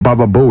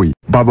Baba Booey,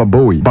 Baba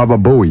Booey, Baba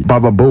Booey,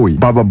 Baba Booey,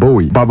 Baba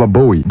Booey, Baba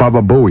Booey,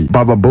 Baba Booey,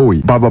 Baba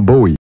Booey, Baba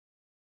Booey.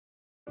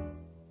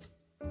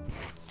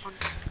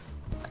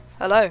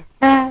 Hello.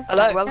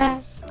 Hello.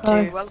 Welcome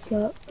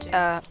to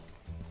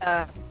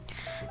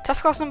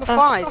TAFCast number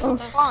 5.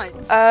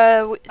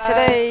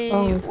 Today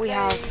we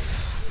have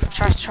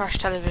trash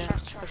television,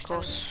 of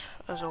course,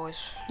 as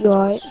always.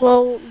 Right.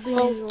 Well, the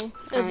usual.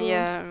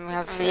 Yeah, and we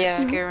have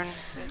Skieran.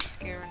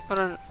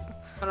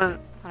 I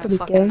don't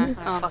fucking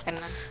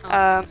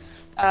know.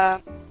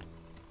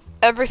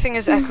 Everything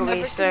is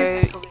echoey,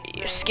 so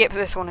you skip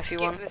this one if you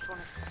want.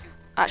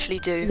 Actually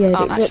do.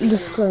 Yeah,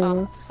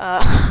 disclaimer.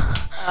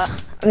 I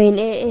mean,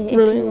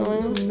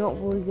 it's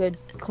not really good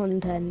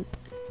content.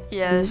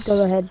 Yes.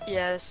 Go ahead.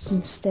 Yes.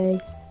 And stay.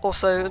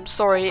 Also, I'm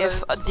sorry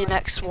if the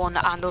next one,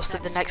 and also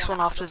the next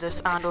one after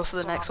this, and also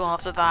the next one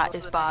after that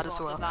is bad as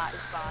well.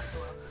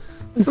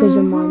 Because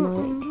of my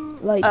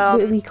mic. Like,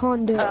 we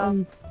can't do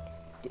it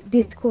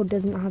Discord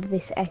doesn't have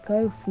this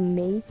echo from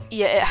me.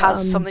 Yeah, it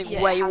has something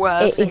way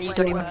worse, and you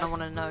don't even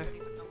want to know.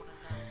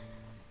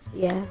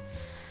 Yeah.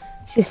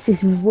 It's just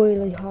this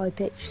really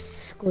high-pitched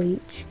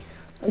screech.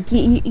 Like,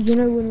 you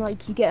know when,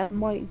 like, you get a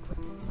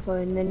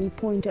microphone and then you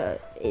point at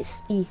its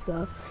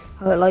speaker,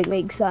 how it, like,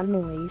 makes that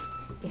noise?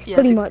 It's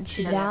pretty much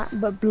that,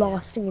 but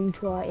blasting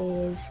into our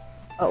ears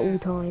at all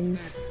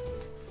times.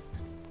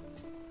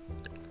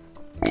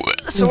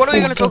 So what are we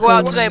going to talk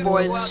about today,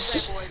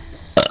 boys?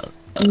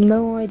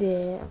 No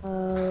idea.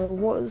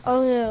 What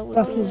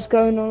stuff is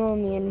going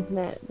on the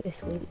internet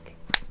this week?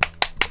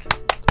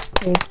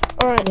 Yeah.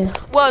 Alright. Yeah.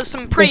 Well,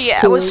 some pretty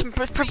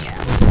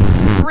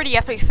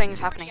epic things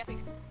happening.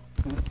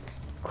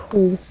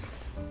 Cool.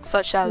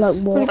 Such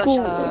as Like what?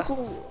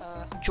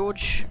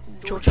 George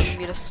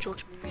Midas.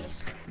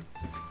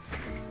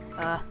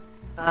 There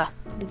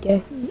you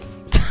go.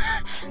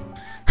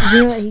 You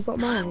know that he got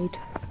married?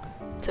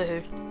 To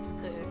who?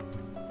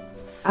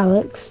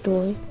 Alex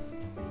story.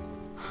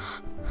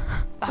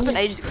 That happened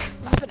ages ago.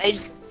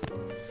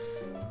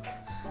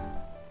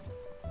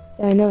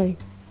 Yeah, I know.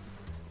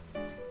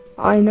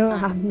 I know it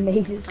happened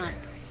ages ago.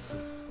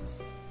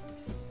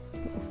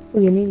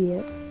 What an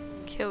idiot.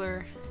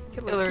 Killer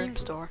Team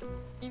Store.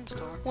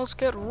 Let's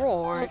get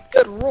roared.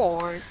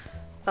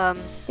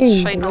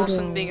 Shane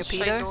Dawson being a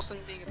pedo.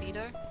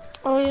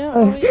 Oh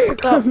yeah,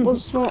 that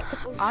was not.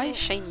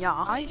 Shane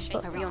Ya. My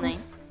real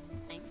name.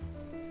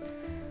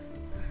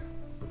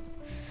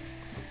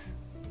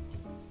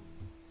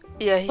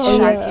 Yeah, he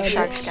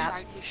shags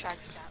cats.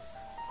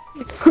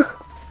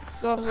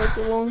 That was like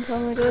a long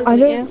time ago. I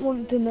don't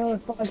want to know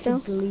if I still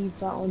believe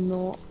that or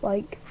not.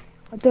 Like,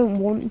 I don't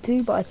want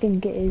to, but I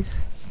think it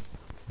is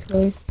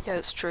true. Yeah,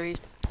 it's true.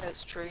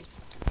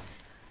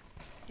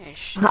 Yeah,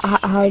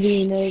 how do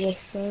you know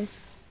this though?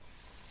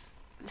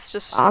 It's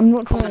just I'm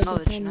not common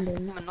trying to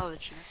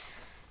knowledge,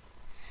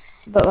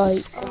 but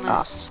like,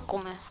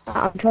 Scummy.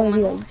 I'm trying to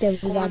be like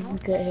devil's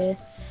advocate here.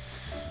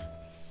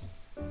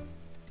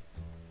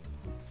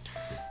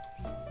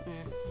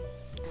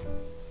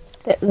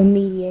 The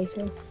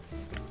mediator.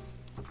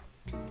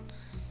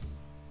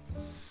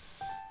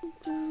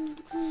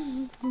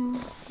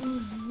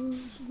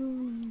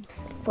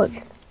 Look.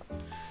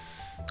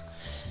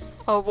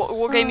 Oh,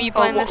 what game are you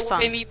playing this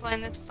time?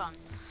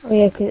 Oh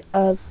yeah,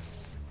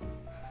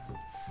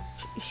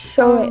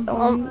 show it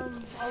on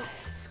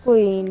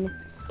screen.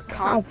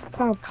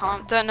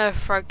 Don't know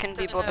if I can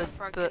be bothered,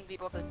 but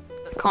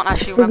can't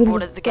actually remember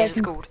what the game is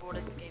called.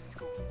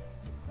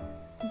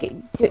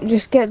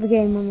 Just get the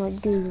game on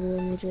like Google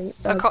Images.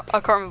 I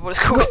can't remember what it's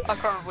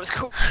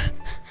called.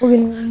 We're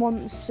in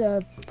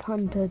Monster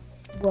Hunter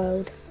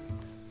World.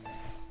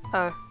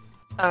 Oh.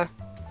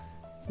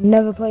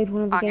 Never played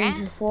one of the games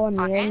before, and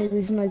the only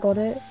reason I got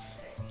it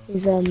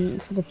is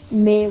for the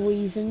mere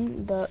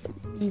reason that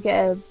you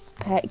get a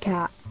pet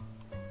cat.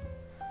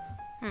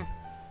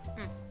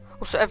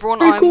 Also,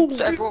 everyone,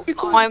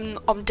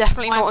 I'm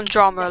definitely not on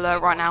drama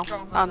alert right now.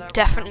 I'm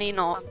definitely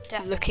not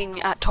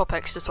looking at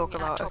topics to talk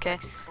about. Okay,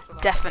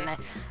 definitely.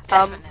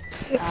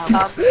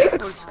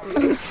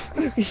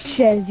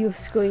 Shares your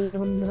screen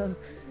on the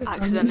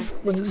accidentally.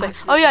 What's it say?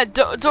 Oh yeah,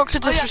 Dr.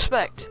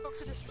 Disrespect.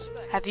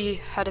 Have you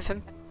heard of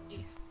him?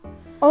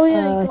 Oh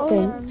yeah, I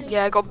think.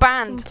 Yeah, got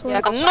banned.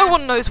 Yeah, and no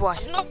one knows why.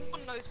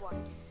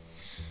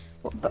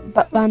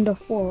 But banned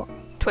off what?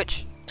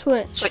 Twitch.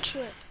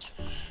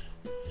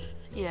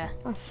 Yeah.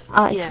 That's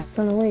actually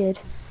kind of weird.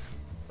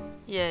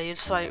 Yeah, you'd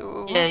say.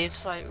 Oh,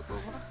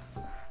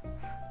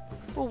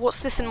 what's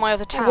this in my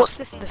other tab? What's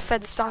this? The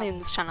Fed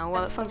Stallions channel.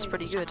 Well, that sounds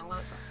pretty good.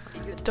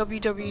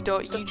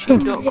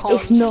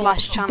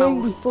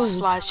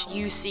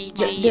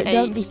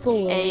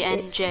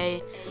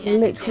 www.youtube.com/channel/UCGANJ.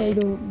 Literally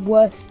the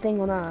worst thing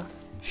on earth.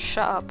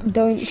 Shut up.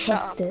 Don't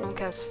trust it. No one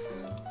cares.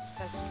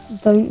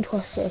 Don't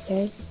trust it,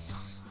 okay?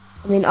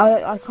 I mean,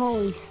 I can't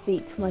really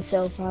speak for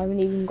myself. I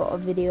haven't even got a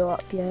video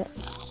up yet.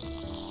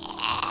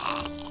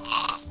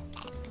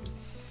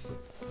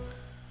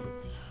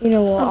 You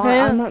know what? Okay,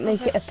 I might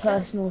make it a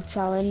personal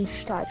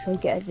challenge to actually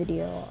get a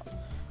video up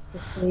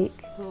this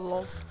week.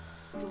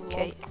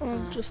 Okay.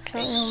 Just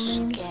carry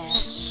on.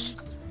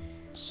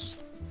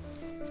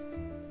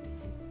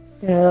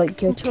 You know,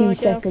 like your Until I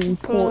get a 2-second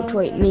proper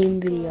portrait meme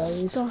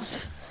videos.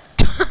 Stuff.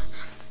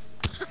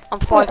 I'm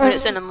 5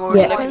 minutes in, I'm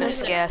already Yeah. looking at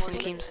scarce and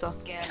Keem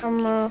stuff.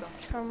 Camera.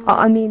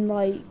 I mean,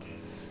 like,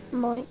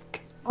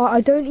 Mic.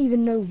 I don't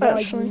even know why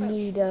Actually. you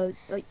need a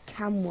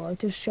camera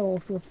to show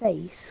off your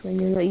face when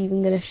you're not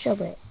even gonna show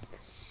it.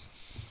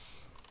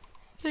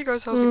 Hey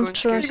guys, how's it going?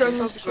 True. Hey guys,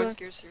 how's it going?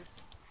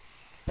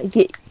 Like,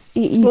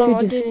 you Well,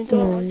 I could didn't just, do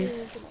you it. know,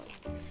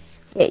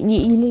 yeah,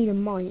 you need a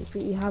mic,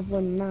 but you have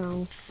one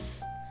now.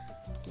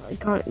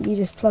 Like, you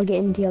just plug it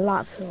into your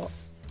laptop.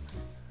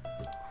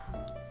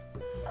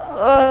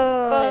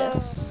 Yeah.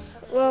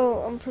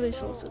 Well, I'm pretty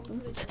sorted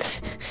then.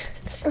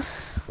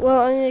 Well,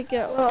 I need to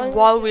get.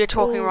 While we are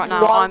talking right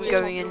now, I'm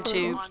going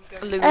into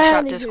Louis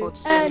Chat Discord.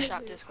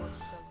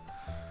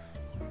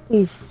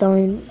 Please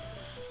don't.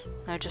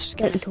 No, just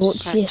Don't give me,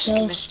 torture no, just give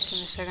me, yourself. just give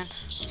me a second.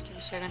 Just give me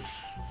a second.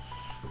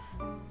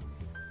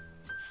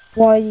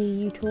 Why are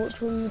you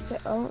torturing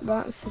yourself? Oh,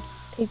 that's a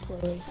pig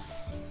worry.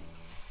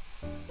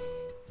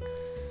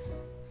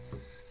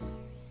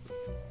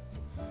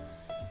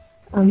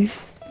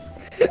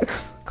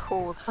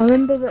 Cool. I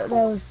remember that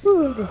there was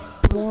this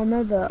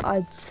drama that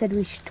I said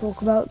we should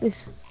talk about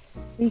this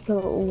week a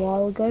little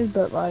while ago,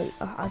 but like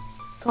I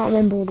can't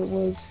remember what it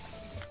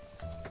was.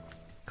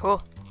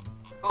 Cool.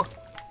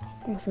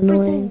 That's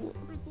annoying.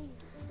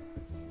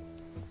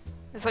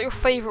 Is that your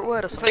favourite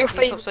word or something?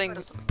 Stop saying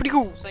pretty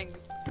cool.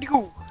 Pretty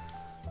cool.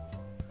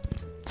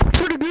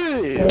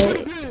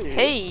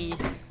 Hey.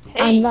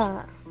 And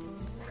that,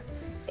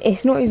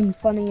 it's not even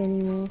funny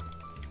anymore.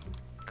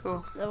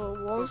 Cool. Never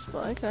was,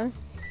 but okay.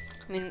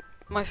 I mean,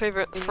 my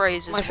favourite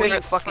phrase is, what are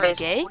you fucking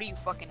gay? What are you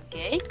fucking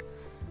gay?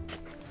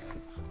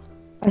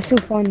 I still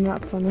find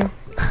that funny.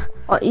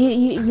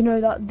 You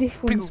know that this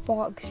one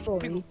sparks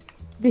joy.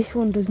 This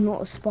one does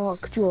not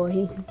spark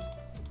joy.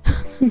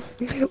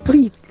 What are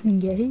you fucking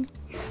gay?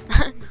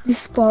 This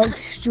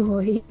sparks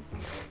joy.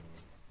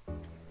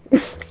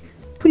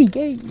 Pretty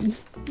gay.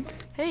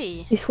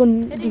 Hey. This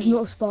one does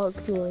not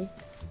spark joy.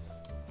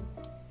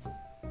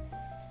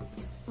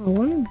 I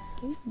want to be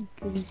gay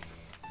because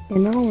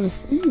then I want to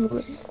see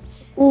it.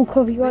 Oh,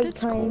 copyright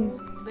claim.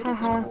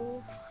 Haha.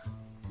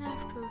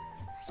 After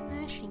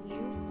smashing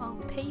you, I'll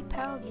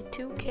PayPal you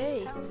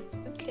 2K.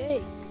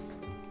 2K.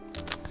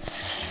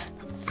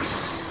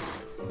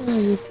 Oh,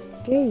 you're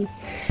gay.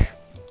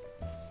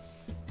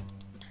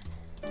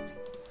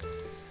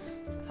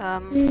 I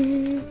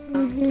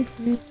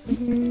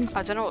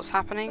don't know what's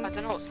happening. It's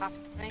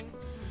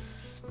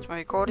my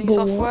recording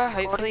software.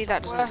 Hopefully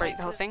that doesn't break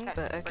the whole thing,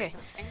 but okay.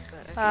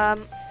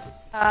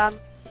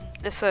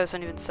 This has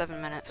only been 7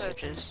 minutes,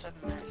 which is...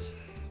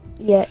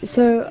 Yeah,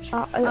 so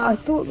I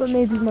thought that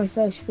maybe my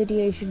first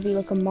video should be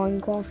like a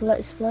Minecraft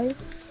Let's Play.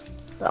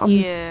 But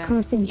I'm kind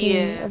of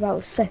thinking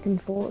about second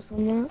thoughts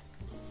on that.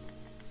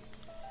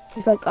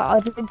 It's like,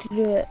 I'd like to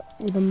do it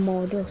with a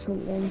mod or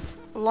something.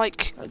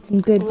 Like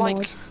some good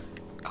mods.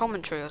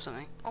 Commentary or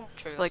something.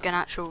 Like an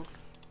actual,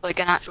 like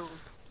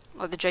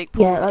the Jake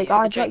Paul Yeah, like video.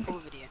 I'd like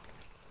to,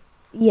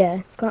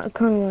 yeah, kind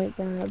of like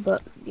that,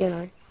 but you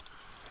know,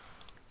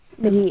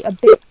 maybe a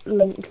bit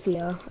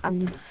lengthier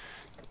and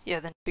yeah,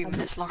 then 2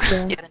 minutes long.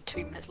 Yeah. Yeah, then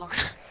 2 minutes long.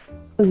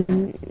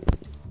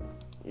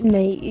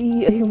 Mate,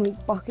 you'll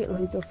make bucket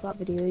loads off that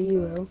video.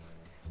 You will.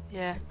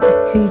 Yeah.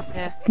 A 2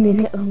 Yeah.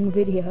 minute long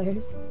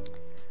video.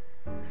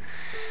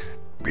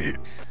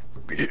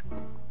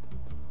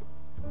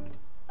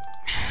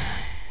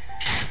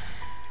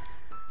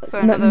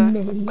 But another...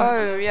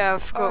 Oh yeah, I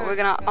forgot. We're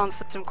gonna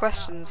answer some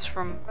questions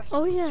from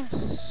Oh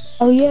yes.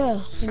 Oh yeah.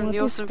 from the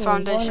Awesome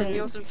Foundation. The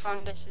Awesome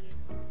Foundation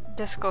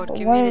Discord But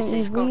why don't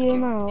community. we read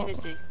them out?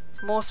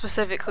 More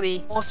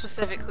specifically,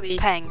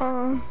 Peng.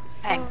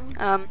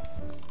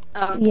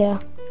 Yeah.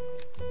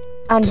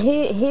 And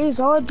here's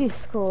our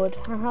Discord.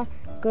 Haha.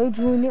 Go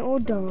join it or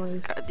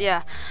die.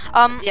 Yeah.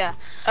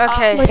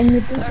 Okay. In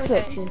the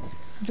description.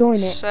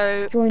 Join it.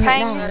 So Join it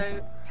Peng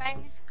now.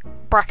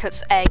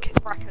 brackets egg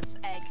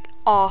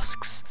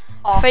asks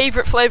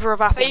favorite flavour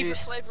of apple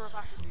juice.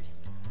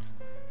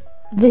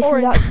 This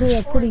is actually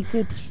a pretty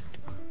good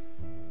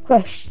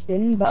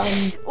question, but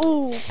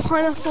Oh,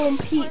 pineapple on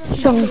pizza.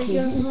 Chunky.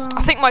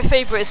 I think my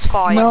favourite is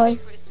 5. my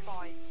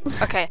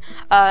Okay.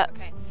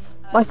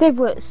 my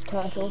favourite's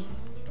turtle.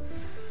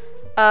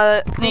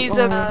 These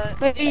are.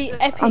 Maybe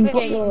Epic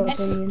Unpopular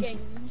Games. opinion.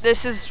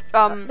 This is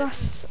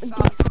That's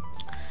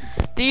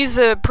These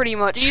are pretty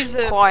much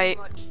quite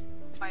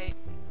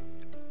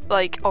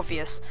like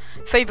obvious.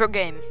 Favorite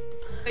game.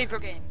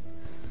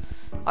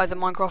 Either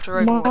Minecraft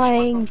or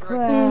Overwatch.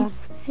 Minecraft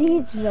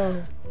Siege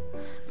though.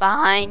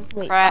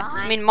 Minecraft.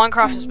 I mean,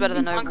 Minecraft is better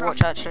than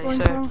Overwatch actually.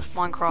 So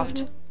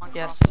Minecraft.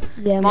 Yes.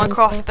 Yeah,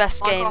 Minecraft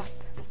best game.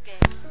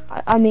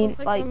 I mean,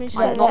 like,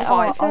 there Not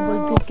are 5.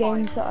 other good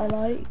games that I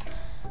like.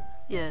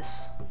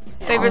 Yes.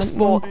 Favorite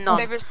sport? None.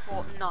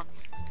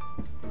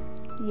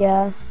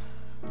 Yeah.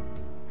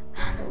 I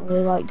don't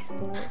really like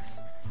sports.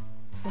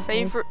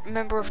 Favorite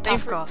member of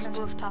TAFCast?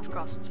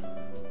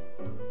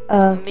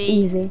 Me.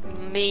 Easy.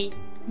 Me.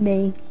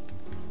 Me.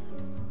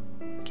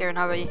 Kieran,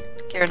 how about you?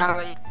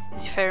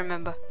 Who's your favourite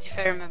member?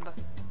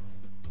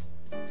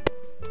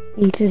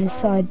 Need to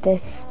decide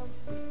this.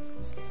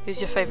 Who's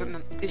your favourite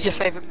member?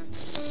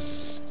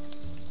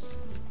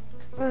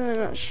 I don't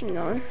actually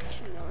know.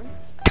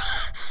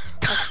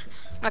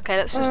 Okay,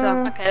 let's just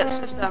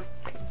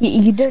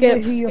You don't know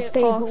Skip, who your skip,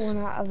 favourite pass. one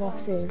out of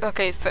us is.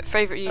 Okay,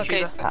 favourite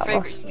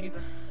YouTuber.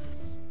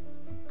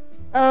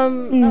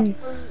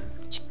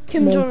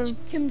 Kim Me.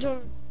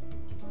 Jong.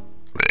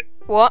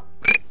 What?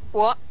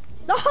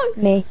 No.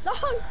 Me.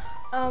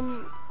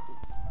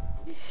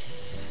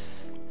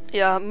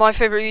 Yeah, my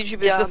favourite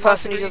YouTuber is the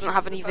person who doesn't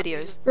have any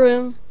videos.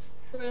 Graham.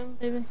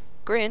 Maybe.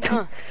 Green.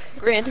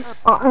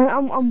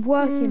 I'm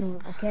working on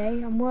it, okay?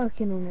 I'm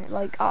working on it.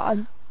 Like,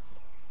 I've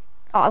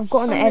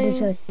got an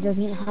editor who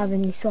doesn't have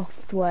any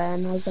software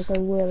and has like a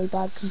really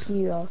bad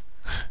computer,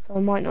 so I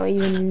might not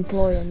even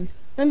employ him.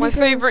 My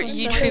favourite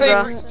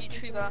YouTuber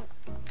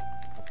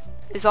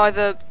is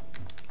either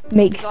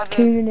Makes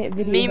 2-minute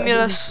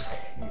videos.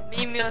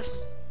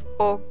 Memulous,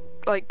 or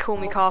like Call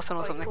Me Carson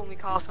or something.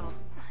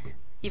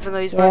 Even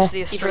though he's Yeah.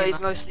 mostly a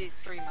streamer.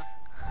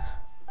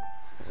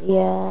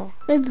 Yeah.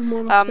 Maybe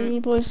more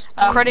thingy boys.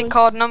 Credit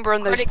card number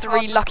and those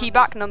 3 lucky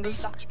back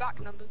numbers.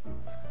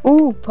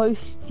 Ooh,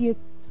 post your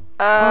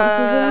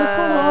answers in the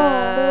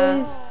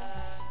comments,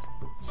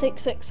 boys.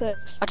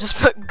 666. I just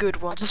put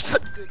good one.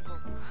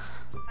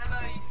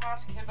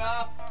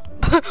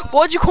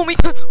 Why'd you call me?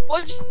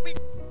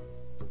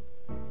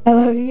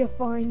 Hello, you're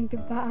fine,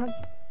 kebab.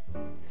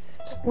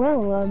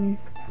 Well,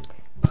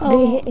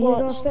 here's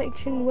our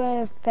section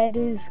where Fed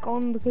is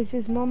gone because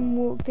his mum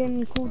walked in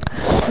and called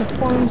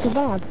fine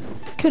kebab.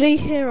 Could he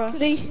hear us?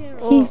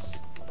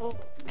 Or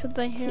could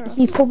they hear us?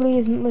 He probably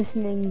isn't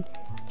listening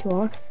to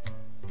us,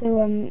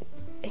 so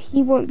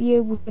he won't be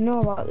able to know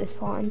about this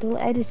part until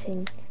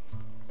editing.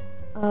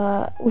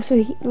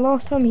 Also,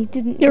 last time he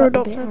didn't You're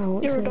cut the bit adopted.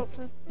 out, You're so-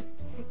 adopted.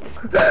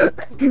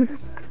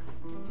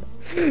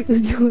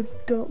 You're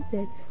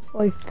adopted.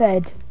 I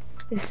fed.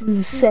 This is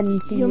a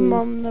send for Your you.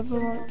 mum never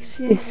likes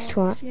you. This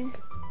twat.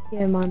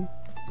 Yeah, man.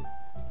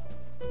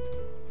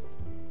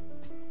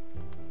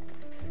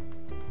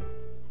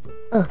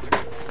 Oh.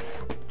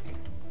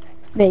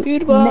 Mate,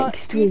 Goodbye.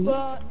 next week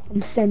Goodbye.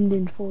 I'm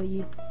sending for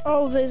you.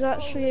 Oh, there's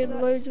actually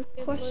loads of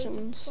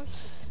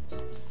questions.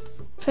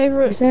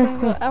 Favorite Is there?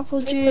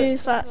 apple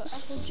juice.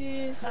 That's.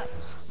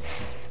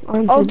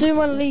 Answered. I'll do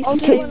my least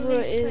Okay.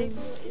 favorite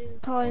is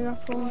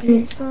pineapple on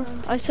pizza.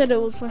 I said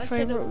it was my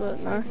favorite, but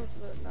no.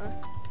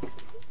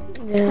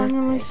 Yeah.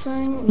 Family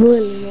thing.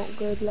 Really not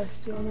good,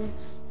 let's be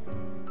honest.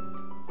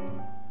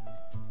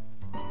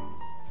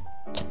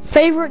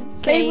 Favorite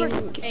game.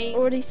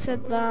 Already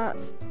said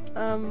that.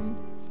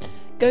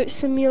 Goat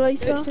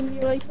Simulator.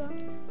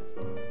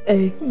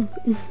 Oh.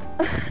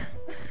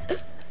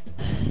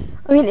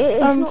 I mean,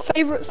 it's not.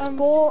 Favorite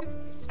sport.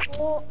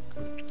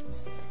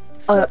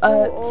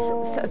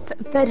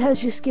 Fed has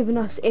just given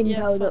us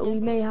intel that we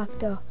may have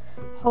to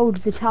hold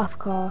the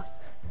TAFCast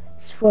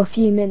for a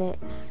few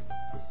minutes.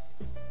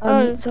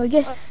 So I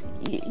guess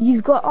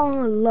you've got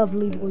our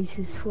lovely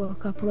voices for a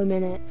couple of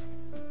minutes.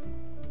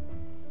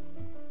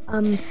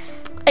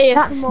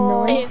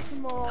 ASMR. That's nice.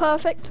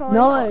 Perfect time.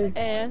 No.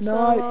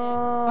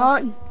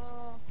 ASMR.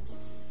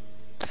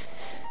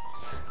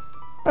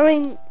 I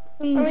mean,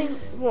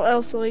 what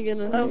else are we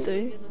gonna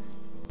do?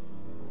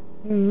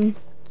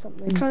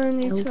 Something. Kind of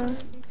need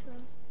else.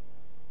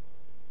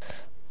 to.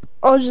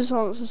 I'll just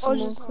answer some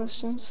more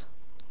questions.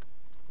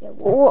 Yeah,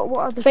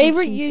 what other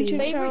Favorite questions do you-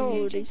 YouTube channel?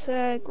 Already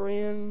said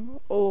Graham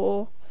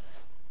or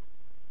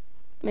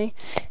me.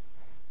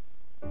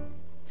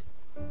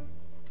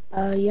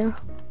 Yeah.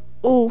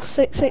 Oh,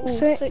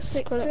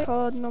 666 credit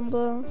card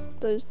number.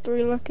 Those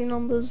 3 lucky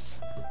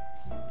numbers.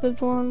 Good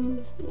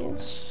one.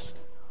 Yes.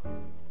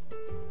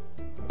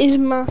 Is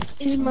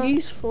maths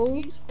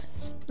useful?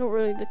 Not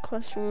really the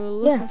question we were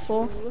looking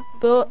for,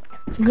 but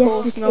of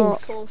course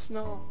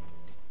not.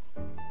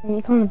 I mean,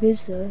 it kind of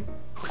is though.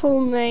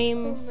 Full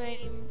name.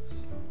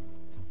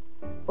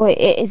 Wait,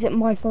 is it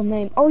my full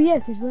name? Oh yeah,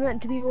 because we're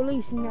meant to be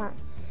releasing that.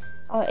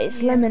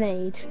 It's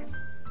Lemonade.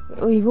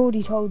 We've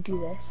already told you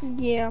this.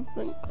 Yeah, I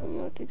think we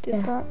already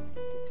did that.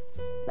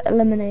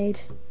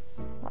 Lemonade.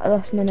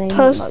 That's my name.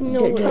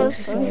 Personal Like,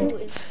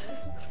 info.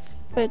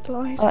 Fed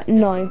lies.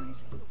 no.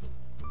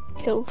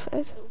 Kill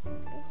Fed.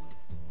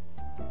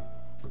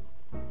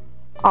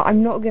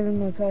 I'm not giving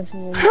my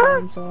personal info,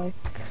 I'm sorry.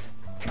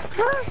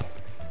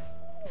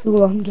 That's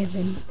all I'm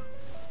giving.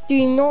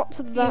 Do not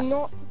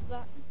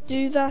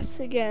do that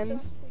again,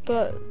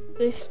 but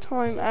this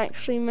time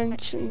actually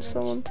mention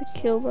someone to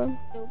kill them.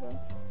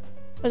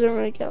 I don't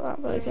really get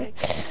that, but okay.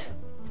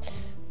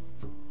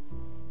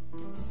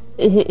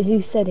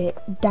 Who said it?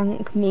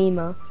 Dank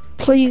Mima.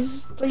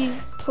 Please,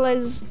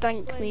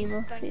 dank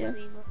Mima. Yeah.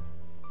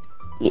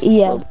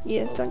 Yeah,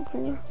 Yeah, dank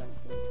Mima.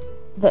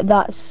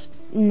 that's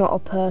not a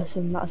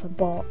person, that's a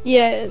bot.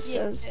 Yeah, it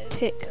says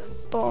tick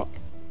bot.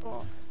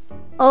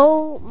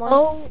 Oh,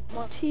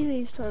 my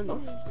TV's turned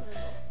off.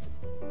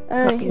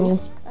 Anywho.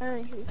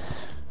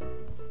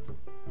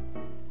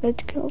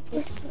 Let's go.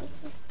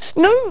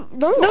 No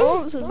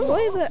answers. Why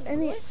is there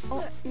any?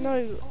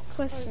 No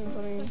questions.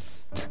 I mean,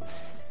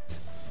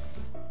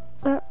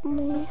 let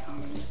me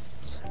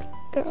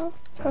go.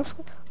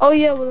 Oh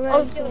yeah, we'll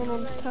let someone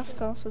on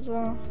TAFCast as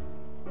well.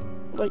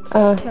 Like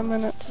 10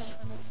 minutes.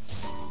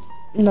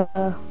 No,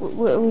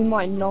 we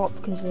might not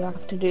because we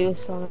have to do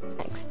this on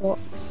Xbox.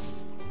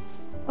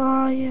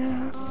 Oh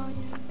yeah.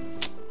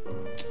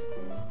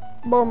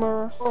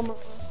 Bomber.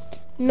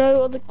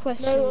 No other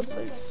questions.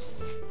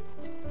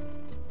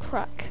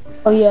 Crack.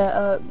 Oh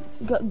yeah,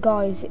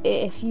 guys,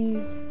 if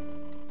you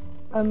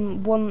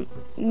want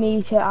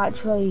me to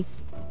actually,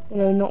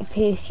 not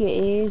pierce your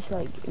ears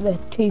like the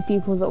 2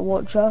 people that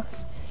watch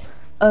us,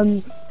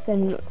 then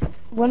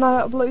when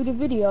I upload a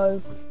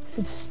video,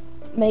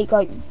 make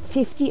like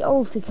 50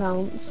 alt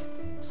accounts,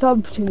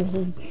 sub to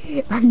me,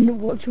 and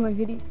watch my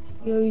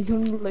videos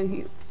on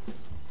loop.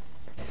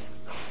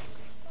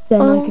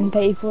 Then I can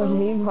pay for a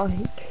new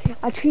mic.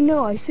 Actually,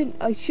 no, I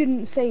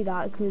shouldn't say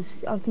that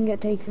because I can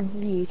get taken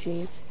from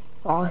YouTube.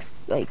 But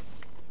like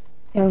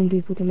telling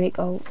people to make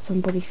alts,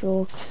 I'm pretty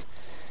sure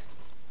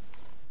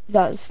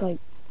that's like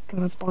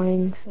kind of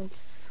buying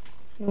subs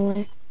in a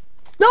way.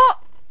 No!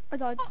 I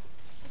died.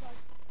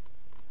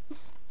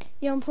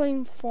 Yeah, I'm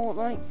playing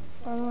Fortnite,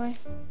 by the way.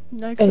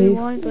 No clue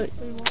why, but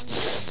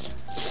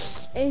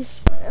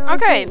it's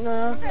Okay.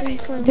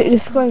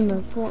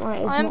 Disclaimer: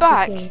 Fortnite is I'm not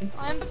back. the game.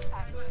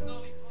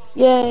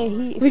 Yeah,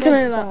 we can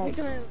know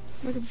that.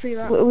 We can see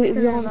that.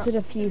 We answered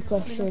a few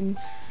questions.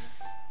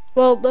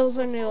 Well, there was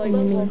only like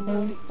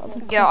one.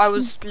 Yeah, I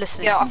was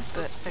listening. Yeah,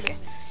 but okay.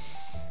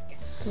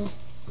 Cool.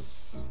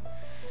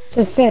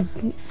 So Fed,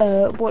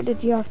 what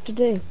did you have to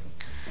do?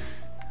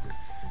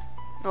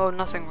 Oh,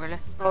 nothing really.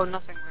 My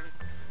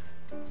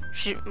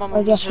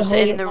mum was just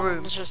in the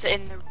room.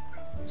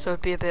 So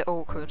it'd be a bit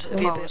awkward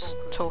if I was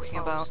talking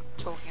about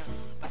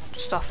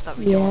stuff that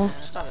we do on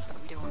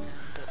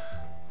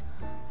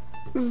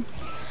here.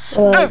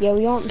 Yeah,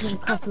 we answered a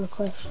couple of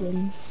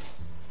questions.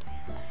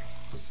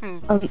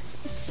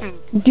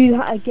 Do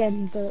that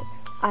again, but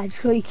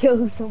actually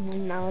kill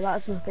someone now.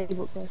 That's my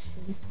favourite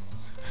question.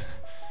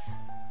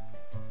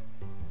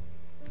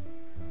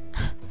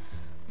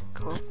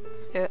 Cool.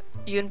 Yeah,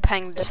 you and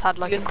Peng just had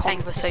like a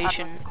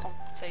conversation.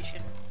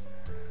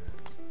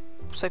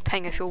 So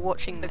Peng, if you're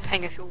watching this,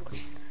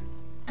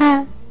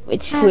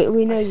 which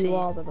we know you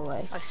are, by the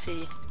way. I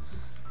see.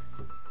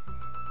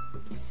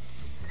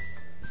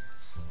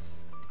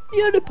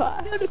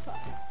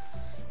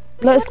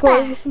 Let's go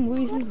over some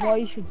reasons why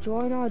you should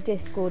join our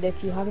Discord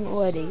if you haven't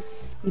already.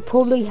 You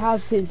probably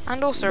have, because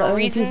and also a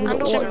reason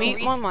to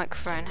mute my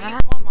microphone.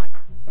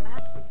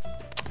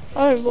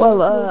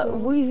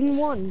 Reason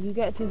 1, you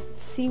get to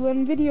see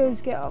when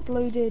videos get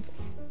uploaded.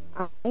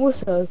 And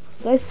also,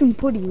 there's some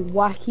pretty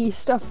wacky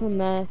stuff on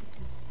there.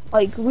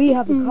 Like, we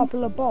have a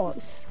couple of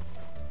bots.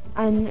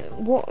 And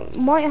what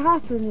might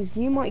happen is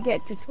you might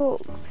get to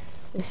talk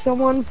with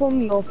someone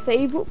from your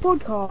favourite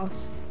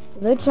podcast,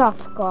 the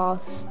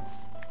TAFCast.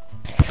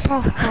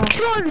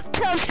 Join the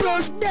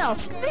TAFCast now!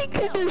 Link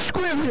in the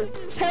description!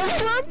 Have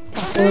fun!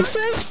 Stay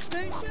safe!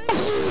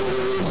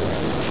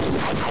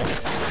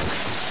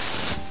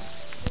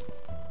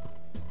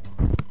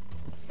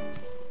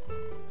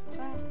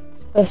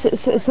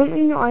 So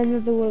something that I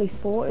never really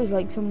thought is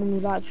like someone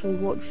would actually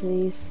watch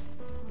these.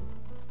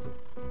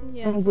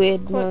 Yeah, and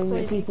weird knowing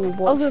that people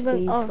watch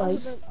these.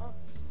 Us.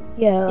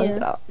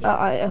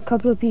 A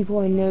couple of people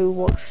I know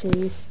watch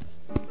these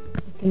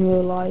in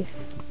real life.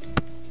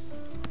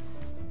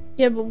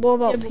 Yeah, but what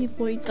about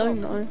people you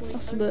don't know?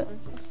 That's a bit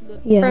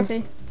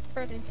creepy.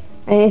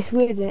 And it's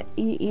weird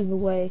either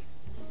way.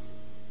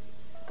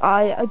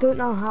 I don't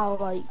know how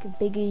like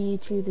bigger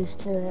YouTubers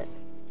do it.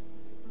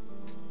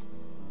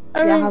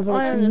 I have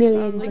like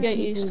millions they of get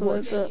people used to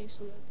it, but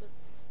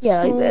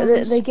yeah,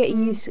 like, they get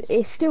used to it.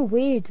 It's still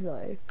weird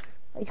though,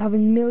 like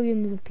having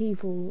millions of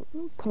people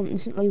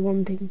constantly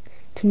wanting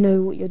to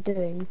know what you're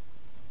doing.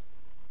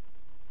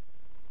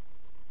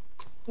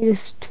 It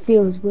just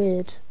feels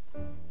weird.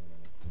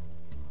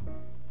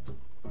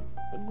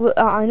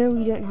 I know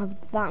we don't have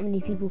that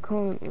many people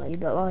currently,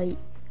 but like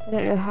I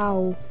don't know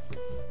how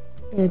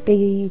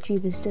bigger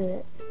YouTubers do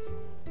it.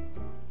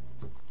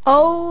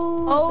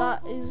 Oh,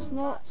 that is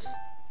not.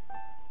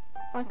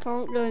 I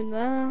can't go in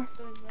there.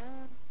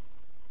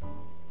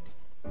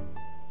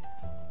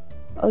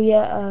 Oh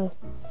yeah,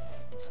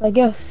 so I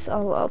guess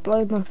I'll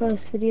upload my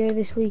first video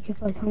this week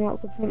if I come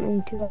up with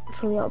something to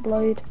actually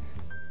upload.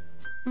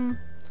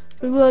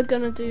 We were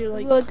gonna do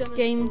like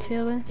game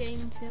tier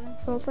list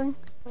sort of thing.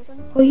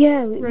 Oh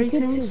yeah, we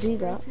could still do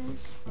that.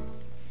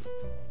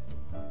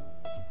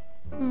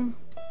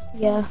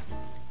 Yeah.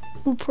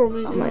 We'll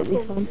probably that might be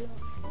fun.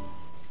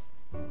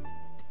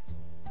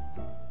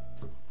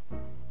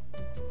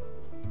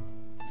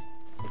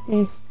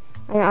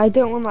 I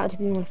don't want that to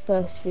be my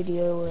first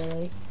video,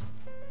 really.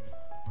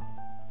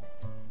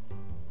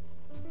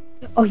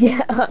 Oh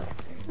yeah,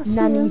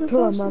 Nanny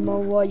Plum, am I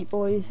white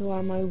boys or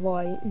am I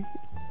white?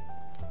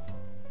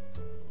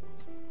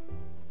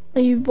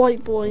 Are you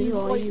white boys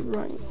or are you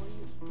right?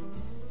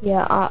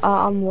 Yeah,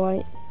 I'm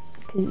white.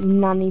 because it's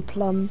Nanny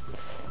Plum.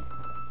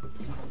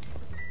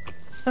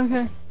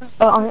 Okay.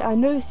 I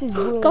know this is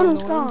really Golden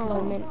annoying because I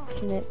Star.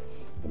 mention it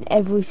in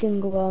every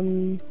single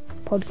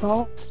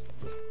podcast.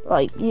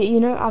 Like you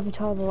know,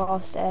 Avatar: The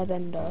Last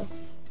Airbender,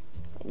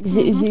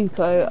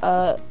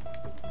 Zuko.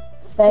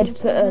 They'd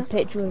put a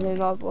picture of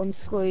him up on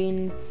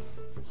screen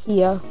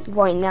here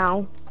right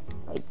now,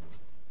 like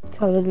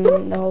covered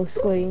in the whole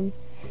screen.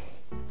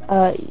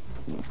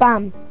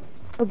 Bam,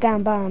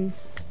 bam.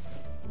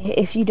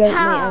 If you don't, mate,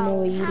 I know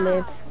where you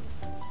live,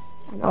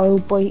 and I will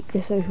break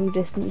the social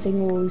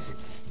distancing rules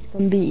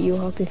and beat you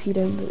up if you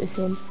don't put this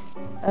in.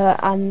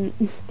 And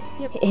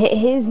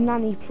here's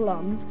Nanny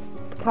Plum,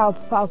 cow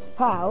pow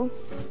pow,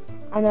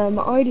 and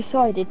I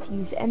decided to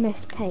use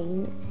MS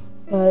Paint,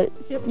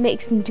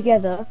 mix them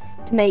together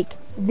to make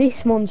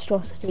this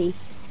monstrosity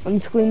on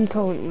screen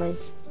currently.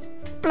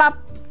 Blab.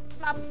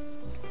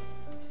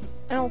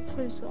 And I'll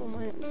post it on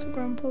my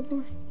Instagram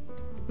probably.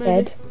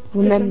 Ed,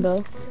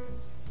 remember,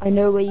 I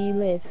know where you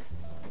live.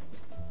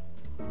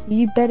 So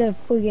you better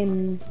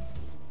friggin'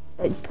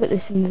 put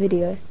this in the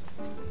video.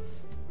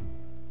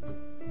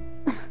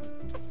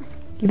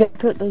 You better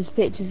put those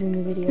pictures in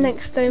the video.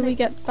 Next day we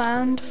get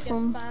banned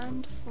from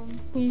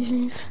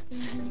YouTube.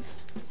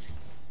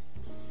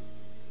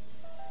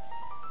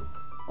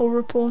 Or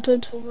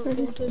reported.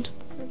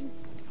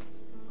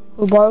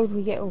 Well, why would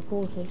we get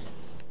reported?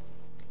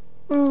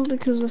 Well,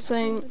 because they're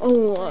saying, I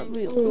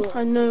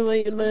know where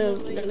you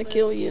live, I'm gonna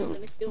kill you,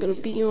 I'm gonna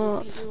beat you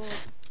up.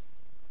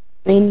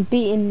 I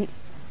mean,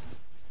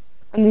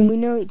 we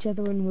know each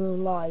other in real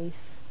life.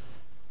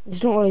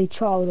 It's not really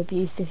child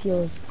abuse if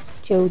you're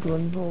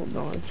children, or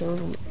not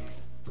children.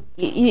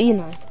 You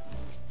know.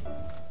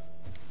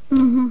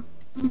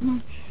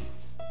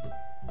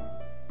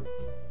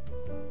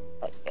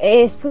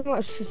 It's pretty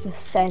much just a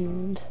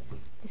send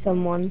to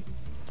someone,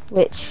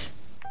 which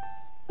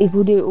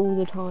people do all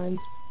the time,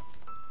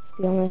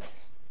 to be honest.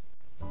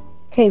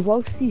 Okay,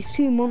 whilst these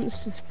two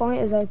monsters fight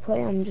as I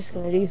play, I'm just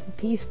gonna do some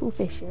peaceful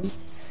fishing.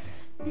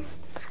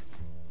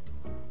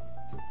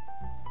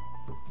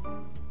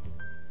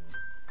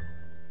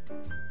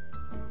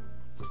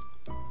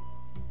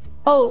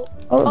 Oh,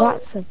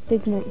 that's a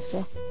big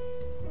monster.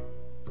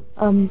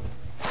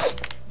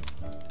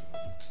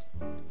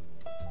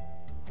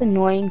 It's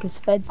annoying because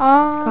Fed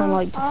kind of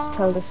like just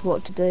tells us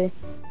what to do.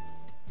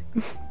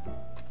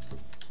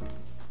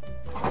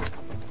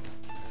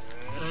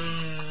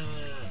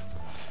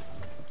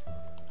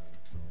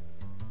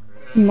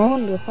 I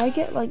wonder if I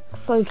get like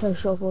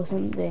Photoshop or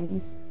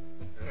something.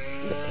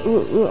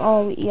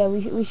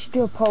 We should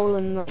do a poll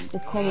in like the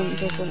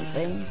comments or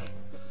something.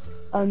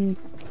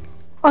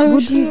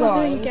 Would you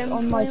guys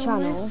on my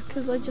channel?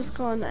 Because I just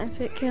got an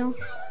epic kill.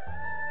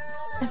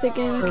 Epic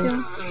gamer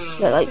kill.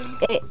 Yeah, like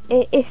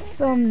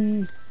if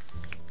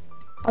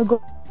I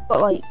got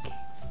like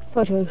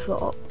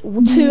Photoshop.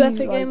 Two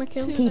epic gamer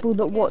kills. People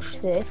that watch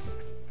this,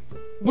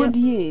 would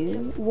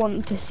you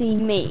want to see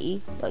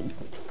me like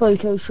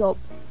Photoshop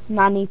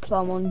Nanny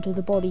Plum onto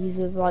the bodies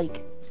of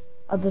like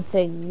other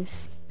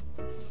things?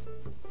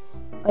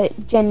 I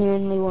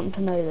genuinely want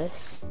to know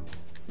this.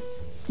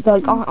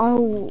 Like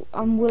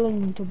I'm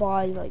willing to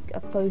buy like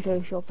a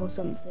Photoshop or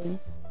something.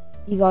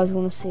 You guys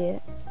want to see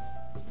it?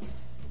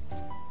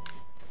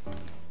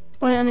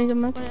 Wait, I need a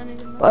match.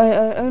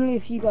 Only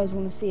if you guys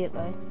want to see it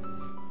though.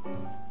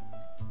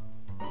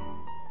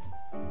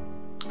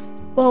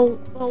 Well,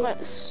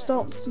 let's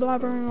stop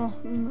blabbering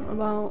on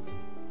about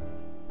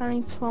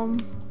Nanny Plum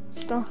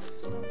stuff.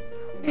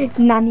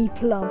 Nanny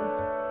Plum.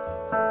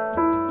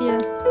 Yeah.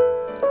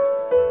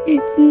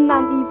 It's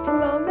Nanny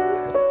Plum.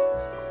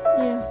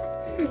 Yeah.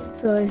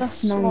 So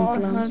it's Nanny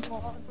Plum.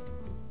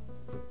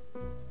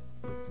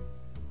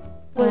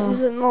 Wait,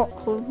 is it not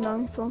called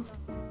Nanny Plum?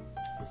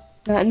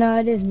 No,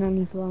 it is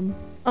Nanny Plum.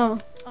 Oh.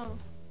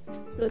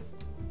 Good.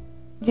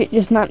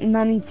 Just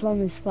Nanny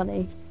Plum is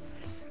funny.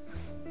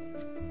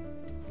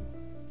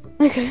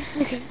 Okay.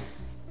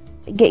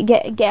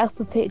 Get up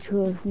a picture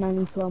of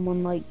Nanny Plum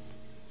on like,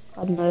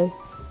 I don't know,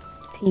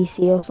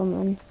 PC or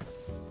something.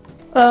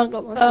 I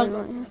got my phone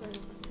right here.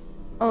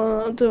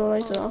 I'll do it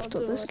later after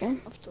this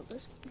game.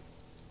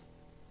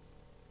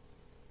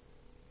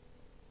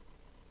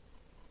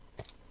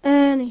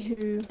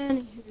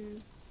 Anywho.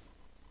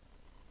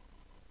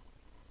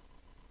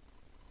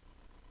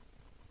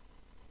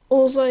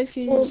 Also, if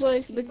you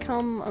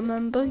become a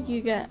member,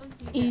 you get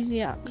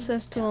easy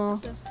access to our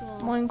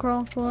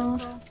Minecraft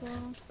world.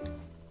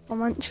 I'll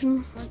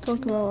mention. Let's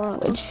talk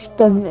about that. Which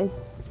doesn't.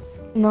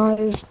 No,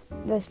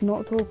 let's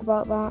not talk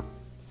about that.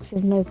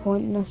 There's no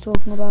point in us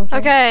talking about it.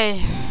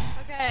 Okay.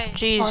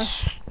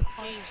 Jeez.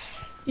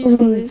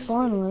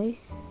 Finally.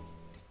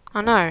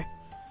 I know.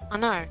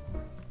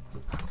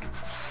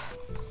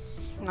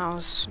 That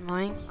was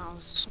annoying.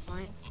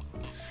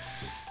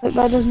 Hope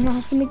that doesn't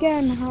happen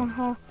again.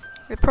 Haha.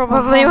 It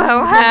probably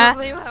will.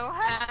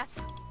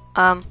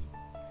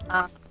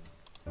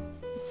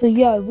 So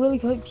yeah, I really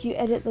hope you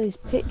edit those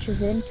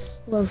pictures in.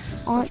 Well,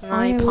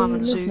 I know where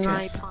you live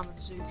now.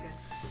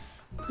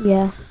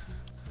 Yeah.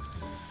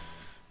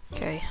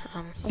 Okay.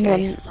 And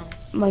then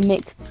my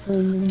mix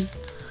between them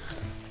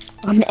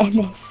on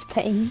MS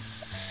Paint.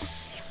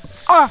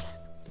 Ah!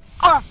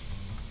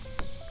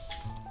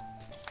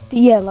 But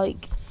yeah,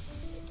 like,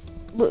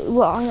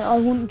 well, I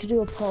want to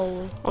do a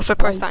poll. Also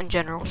post that in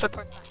general, so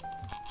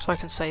I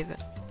can save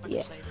it.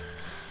 Yeah.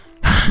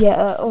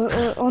 Yeah,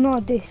 or on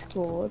our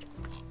Discord.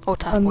 Or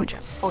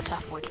TAFCast. Or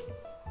TAFCast.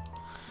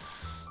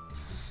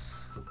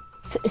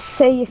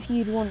 Say if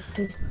you'd want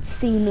to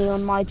see me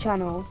on my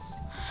channel,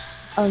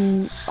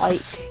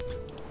 like,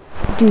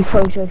 do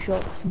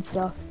Photoshops and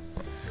stuff.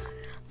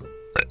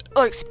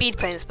 Like speed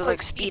paints, but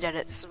like speed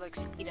edits.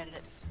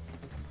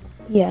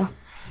 Yeah.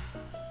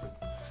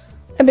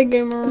 A big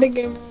gamer.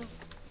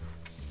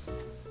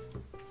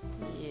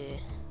 Yeah.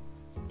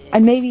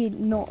 And maybe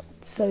not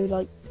so,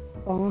 like,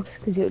 fast,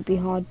 because it would be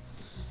hard.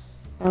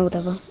 Or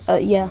whatever.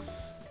 Yeah.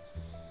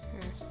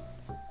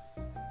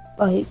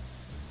 Like,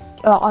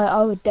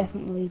 I would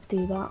definitely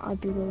do that.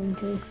 I'd be willing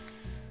to.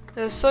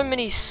 There's so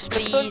many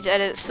speed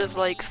edits of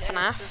like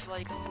FNAF.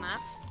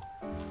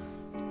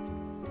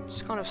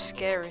 It's kind of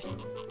scary.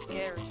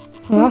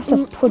 Well, that's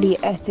a pretty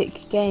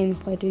epic game,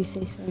 if I do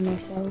say so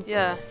myself.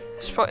 Yeah.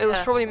 It was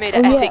probably made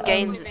at Epic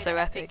Games. It's so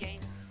epic.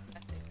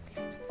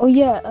 Oh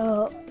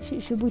yeah.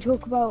 Should we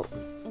talk about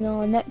in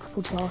our next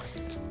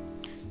podcast?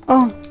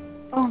 Oh.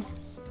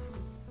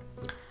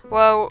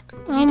 Well,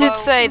 you did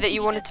say that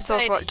you wanted to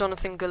talk about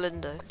Jonathan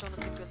Galindo.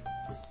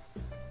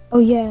 Oh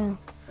yeah.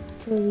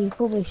 So we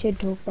probably should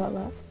talk about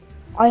that.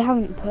 I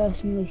haven't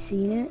personally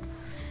seen it.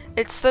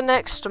 It's the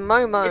next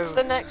Momo.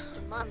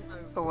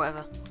 Or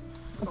whatever.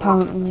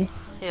 Apparently.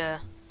 Yeah.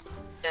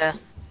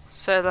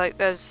 So like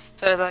there's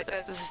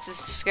this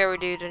scary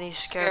dude and he's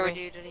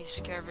scary.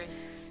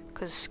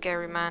 Cause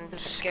scary dude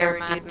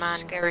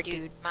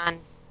man.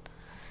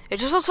 It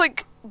just looks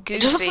like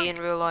Goofy in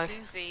real life.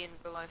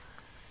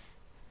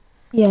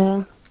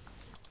 Yeah.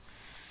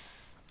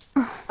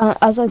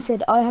 As I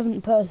said, I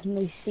haven't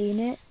personally seen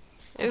it.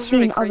 I've seen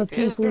really other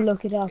creepy. people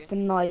look it up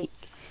and like,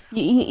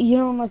 you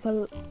know, on like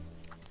a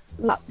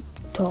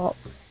laptop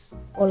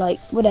or like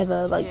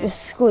whatever, like the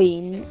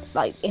screen,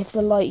 like if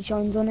the light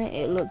shines on it,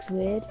 it looks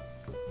weird.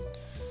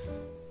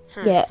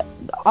 Yeah,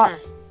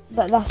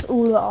 that's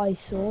all that I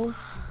saw.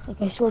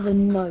 Like I saw the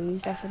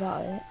nose. That's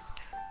about it.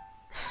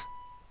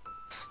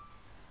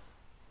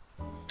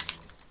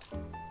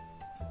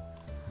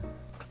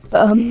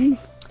 But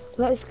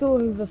let's go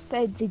over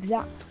Fed's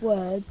exact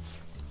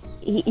words.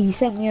 He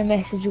sent me a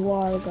message a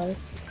while ago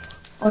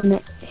on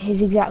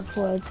his exact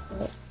words,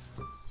 but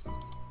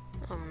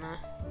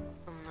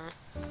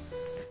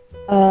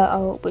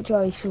which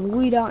I shall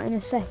read out in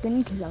a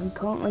second because I'm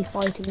currently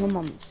fighting a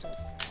monster.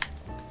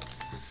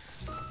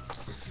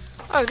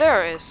 Oh,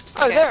 there it is.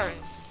 Okay.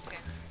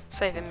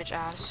 Save image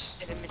as.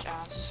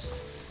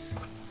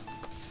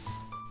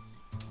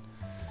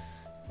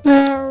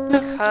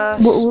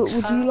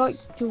 Would you like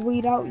to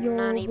read out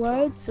your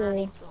words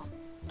or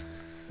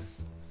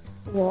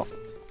what?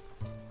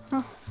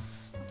 Don't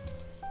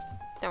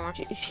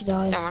worry. Should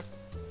I? Don't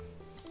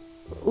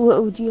worry.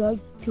 Would you like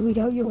to read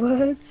out your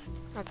words?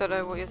 I don't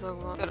know what you're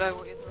talking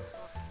about.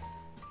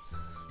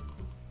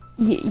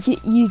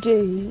 You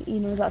do, you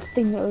know, that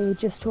thing that we were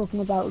just talking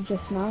about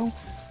just now.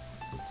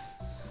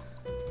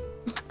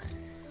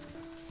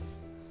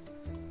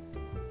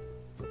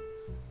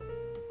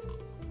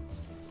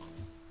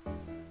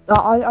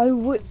 I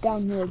whipped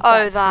down your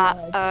that.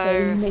 words, so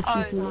it makes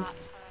you feel.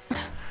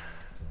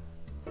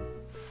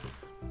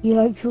 You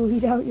like to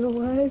read out your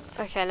words?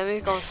 Okay, let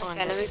me go and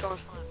find it.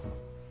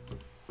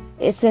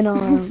 It's in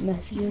our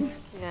messages.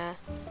 Yeah.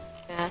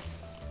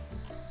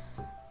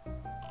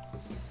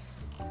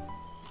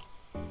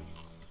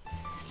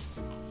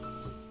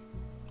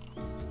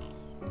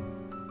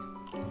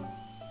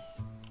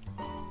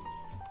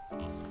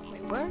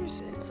 Wait,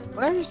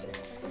 where is it?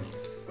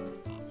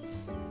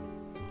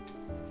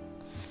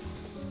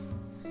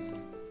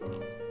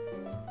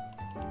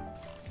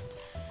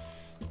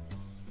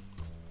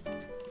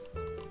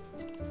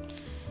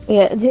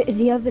 Yeah,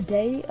 the other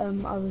day,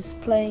 I was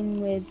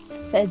playing with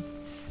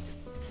Fed's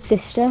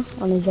sister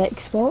on his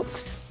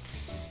Xbox,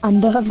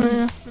 and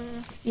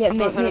yeah,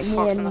 me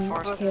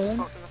and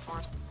Kieran.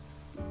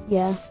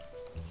 Yeah.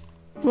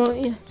 Well,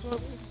 yeah.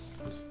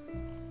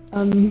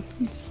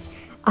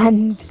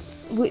 And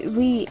we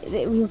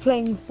were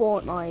playing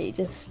Fortnite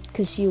just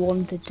because she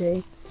wanted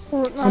to.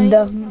 Fortnite.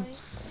 And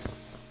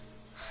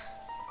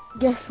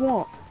guess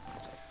what?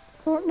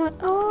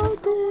 Fortnite all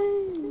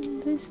day.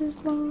 This is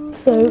fun.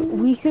 So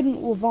we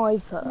couldn't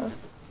revive her.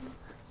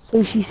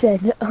 So she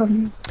said,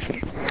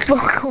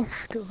 fuck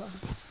off to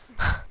us.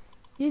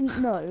 You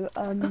didn't know,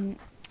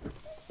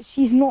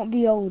 she's not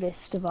the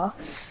oldest of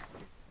us.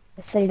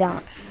 Let's say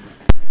that.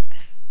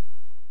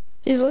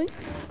 She's like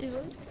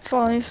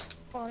 5,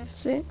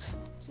 6.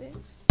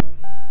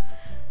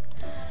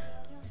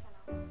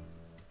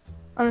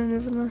 I don't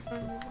even know.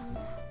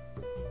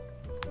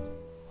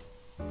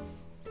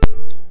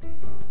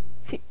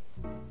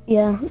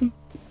 Yeah.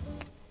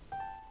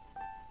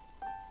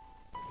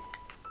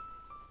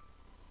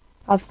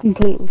 I've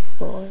completely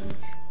forgot.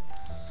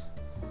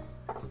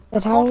 I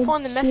can't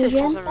find the message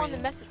for some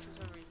reason.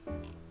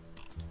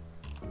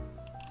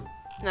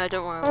 No,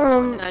 don't worry.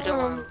 No, don't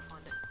worry.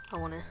 I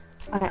want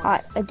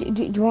it.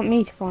 Do you want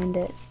me to find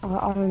it?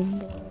 I don't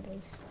know where it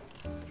is.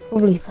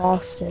 Probably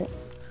past it.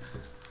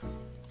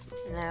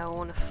 No, I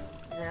want to.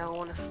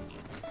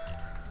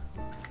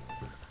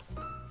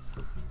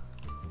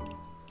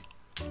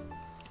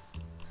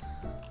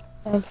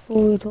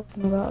 Before we were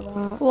talking about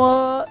that.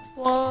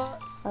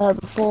 What?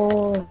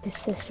 Before his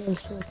sister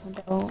was talking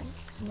about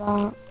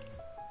that.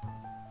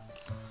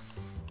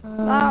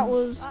 That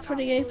was a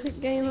pretty epic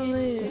game of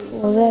move.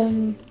 Well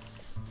then,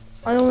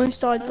 I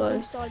almost died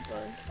though.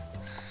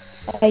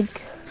 egg.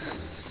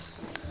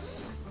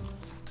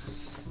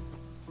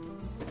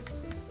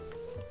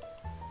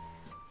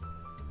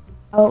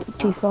 Oh,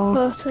 too far.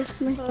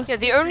 Hurted me. Yeah,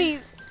 the only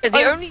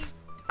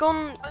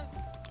gone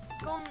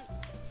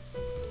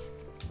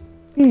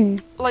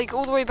like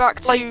all the way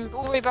back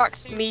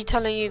to me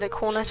telling you that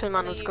Cornetto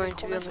Man was going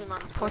to be on the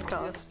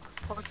podcast.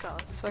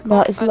 So I can't.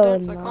 No, it's lower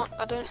than that.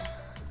 I don't.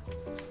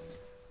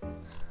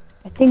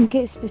 I think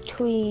it's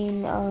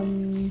between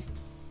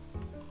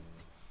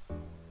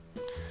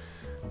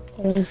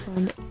let me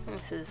find it.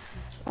 This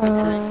is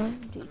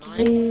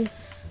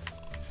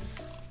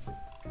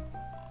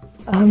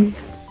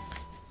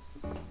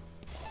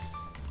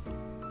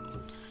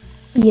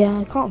yeah,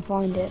 I can't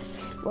find it.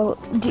 Well,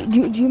 do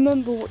you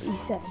remember what you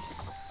said?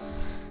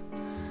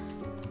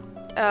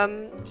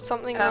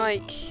 something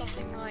like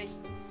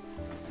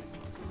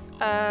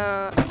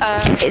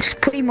It's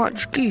pretty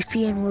much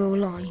Goofy in real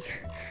life,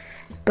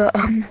 but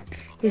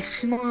his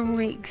smile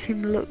makes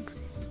him look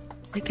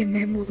like a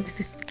member of the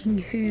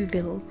fucking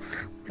Whoville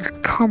with a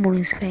cum on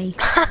his face.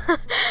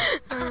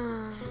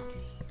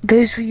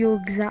 Those were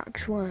your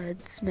exact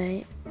words,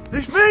 mate.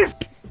 It's me!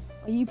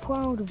 Are you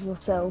proud of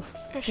yourself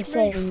for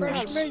saying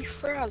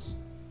that?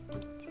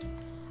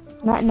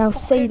 Now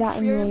say that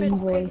in your own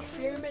voice.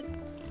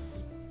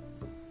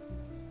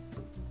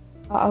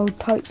 I'll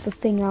type the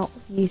thing out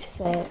for you to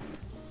say it,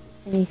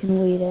 and you can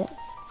read it.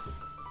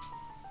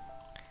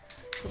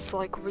 It's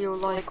like real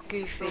life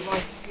Goofy.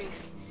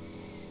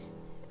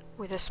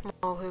 With a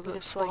smile who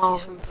looks like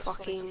he's from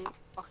fucking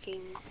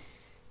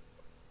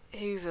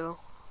Whoville.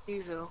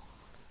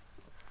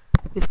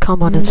 With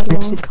cum on his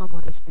face.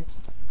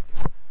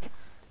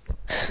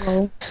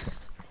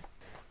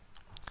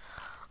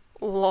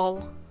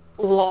 Lol.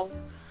 Lol.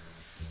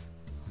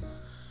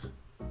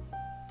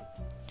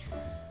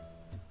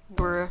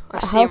 Bruh, I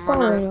see him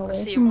right now. I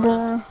see him right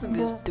now.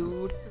 This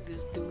dude.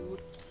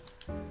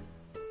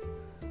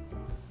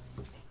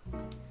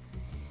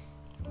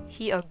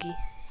 He ugly.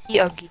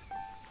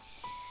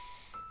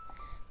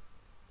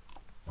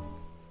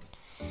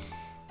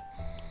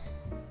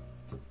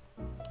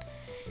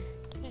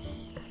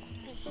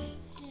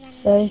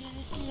 So,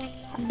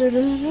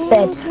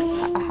 bed.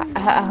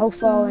 How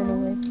far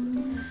anyway?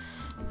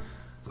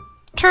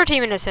 30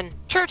 minutes in.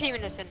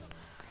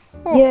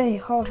 Oh, Yeah,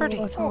 half 30.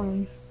 of our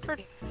time.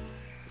 30.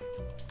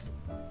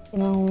 You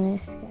know,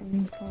 it's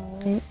getting kind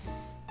of late.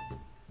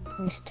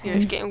 It's Yeah,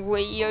 it's 10. getting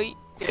way.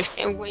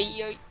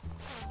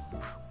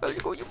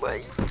 Better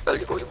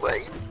go your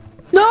way.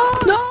 No!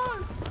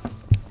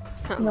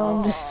 No,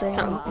 I'm just saying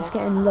it's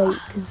getting late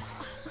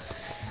because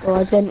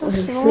I didn't really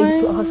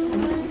sleep last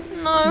night.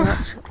 No.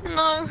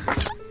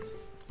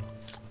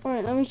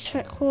 Alright, let me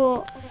check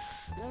what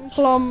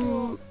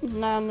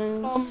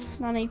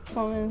nanny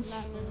plum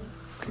is.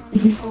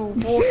 Oh,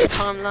 water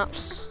time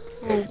lapse.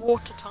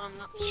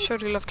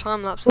 Surely love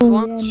time lapses. Oh,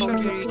 What? yeah,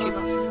 Surely no. YouTube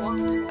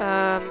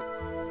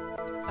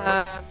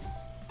lapses. What?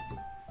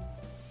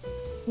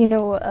 You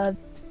know what?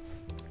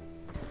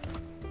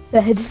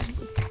 Bed.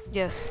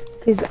 Yes.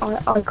 Because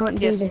I can't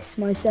do Yes. this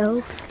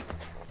myself.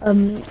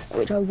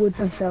 Which I would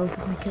myself if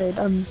I could.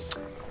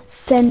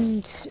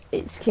 Send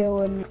its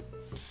kill and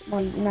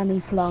my nanny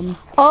plum,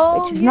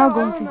 which is now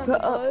going to be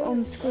put up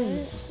on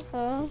screen.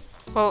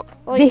 Well,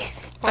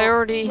 This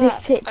this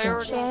picture.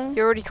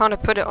 you already kind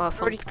of put it up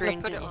on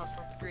screen, didn't you?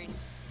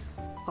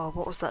 Oh,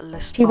 what was that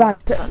list? Too bad.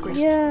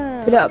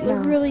 Yeah, Put it up they're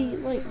now. really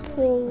like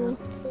poor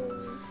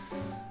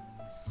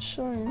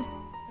show.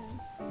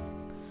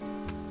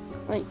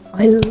 Like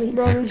I literally-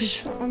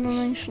 rubbish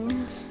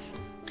animations.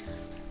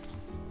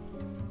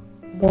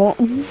 What?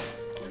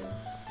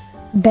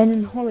 Ben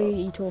and Holly are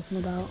you talking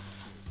about?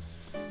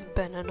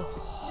 Ben and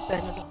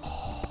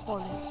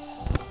Holly.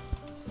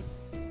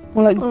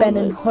 More like Oh, Ben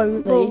and like,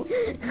 Holly. well-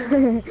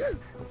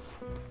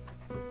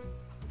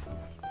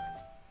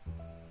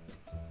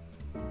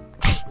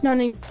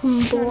 Nanny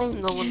plum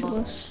No one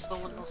knows.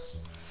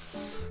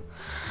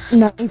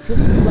 Nanny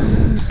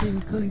plum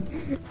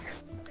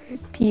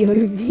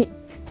POV.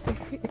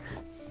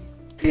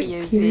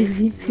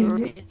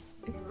 POV.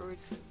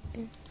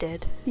 You're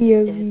dead.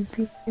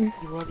 POV. You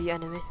are the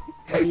enemy.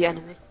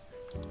 POV.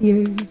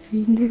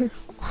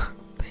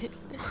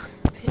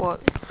 What?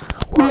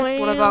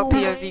 What about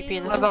POV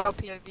penis?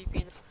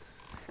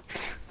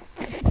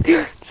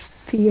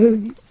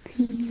 POV.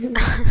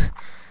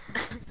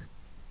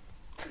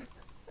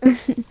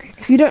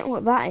 If you don't know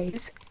what that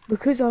is,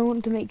 because I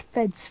want to make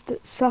Feds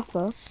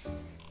suffer,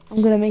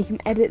 I'm gonna make him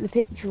edit the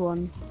picture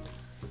one.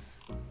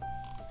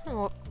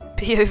 What?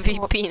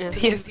 POV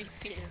penis.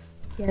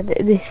 Yeah,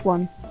 this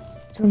one.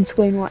 It's on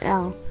screen right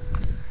now.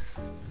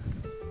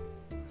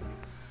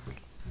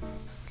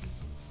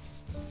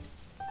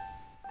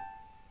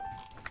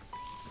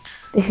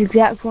 This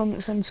exact one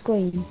that's on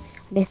screen.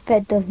 And if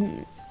Fed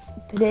doesn't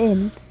put it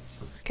in,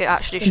 Okay,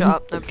 actually then shut he-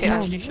 up. Nobody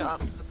it's cares.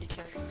 mine.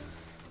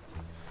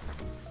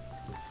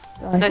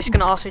 No, Right. it's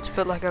gonna ask me to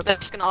put like a.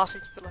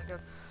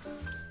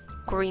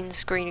 Green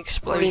screen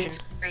explosion.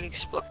 Green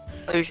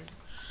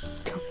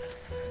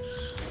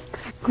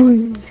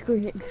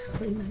screen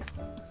explosion.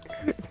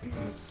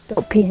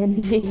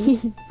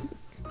 .png.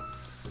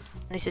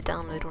 I need to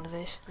download one of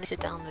these.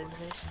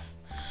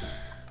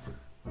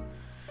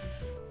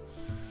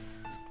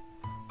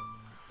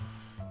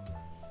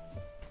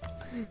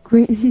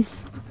 Green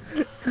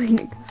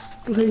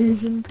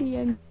explosion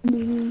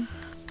PNG.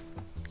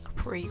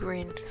 Free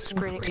green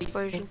screen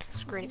explosion.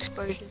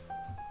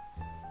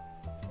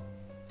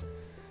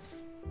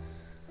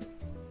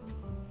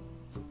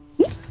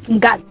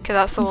 God. Okay,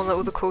 that's the one that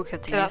all the cool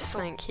kids use.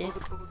 Thank you.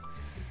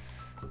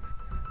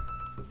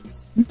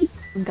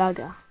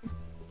 Gaga.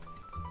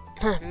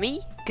 Me?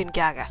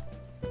 Gungaga.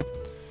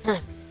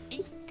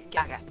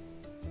 Gaga.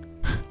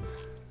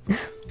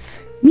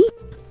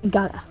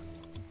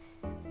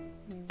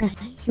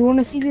 If you want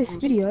to see this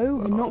video,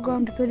 we're not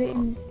going to put it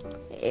in.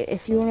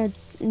 If you want to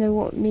know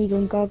what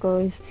Megan Gaga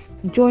is,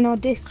 join our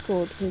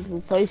Discord because we'll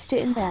post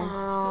it in there.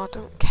 Oh, I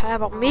don't care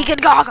about me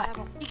Gungaga.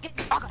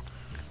 Gaga.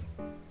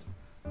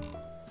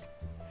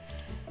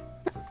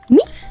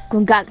 Me?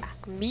 Gungaga.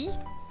 Me?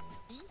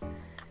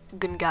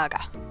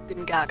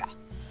 Gaga.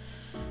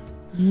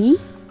 Me?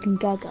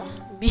 Gungaga.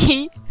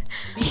 Me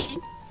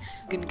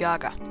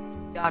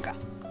Gaga.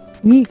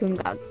 Megan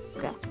Gaga?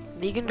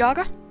 Megan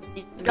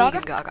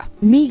Gaga.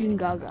 Megan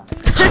Gaga.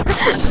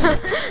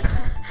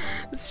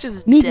 It's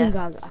just Megan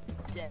death.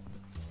 Gaga.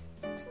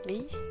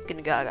 Me?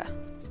 Gungaga.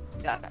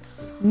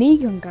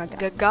 Megan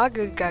Gaga.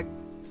 Gaga.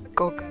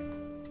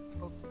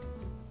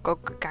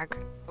 Gag.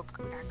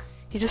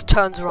 He just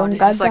turns around. He's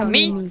just like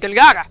me.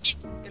 Gungaga.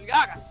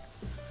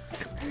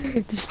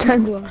 Just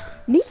turns around.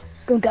 Me?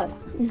 Gaga.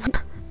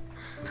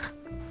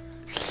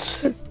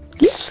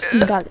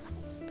 Gaga.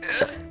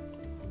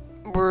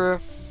 Bruh.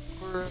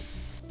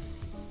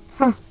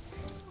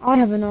 I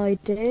have an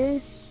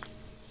idea.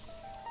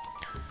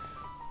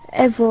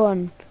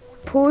 Everyone,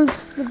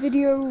 pause the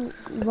video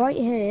right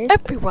here.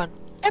 Everyone.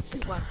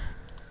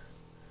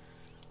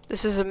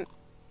 This is a.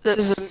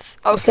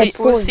 We'll said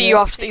see you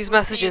pause after these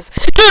messages.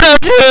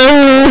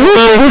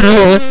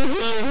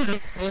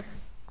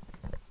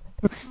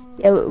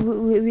 Yeah,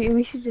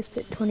 we should just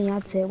put 20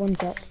 ads here. One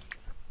sec.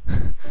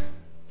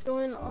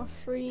 Join our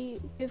free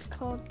gift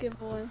card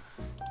giveaway.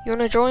 You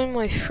wanna join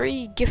my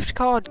free gift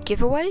card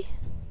giveaway?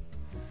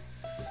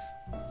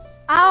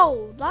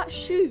 Ow! That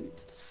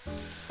shoots.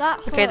 That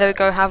hurts. Okay, there we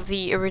go. Have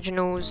the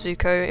original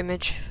Zuko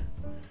image.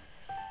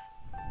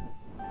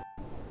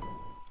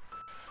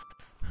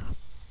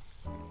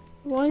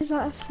 Why is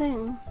that a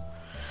thing?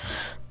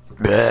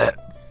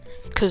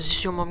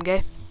 Cause your mum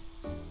gay.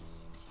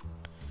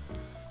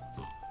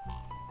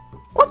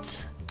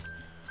 What?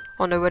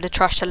 Oh no, where did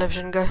trash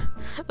television go?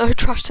 No,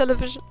 trash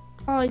television.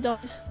 Oh, I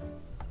died.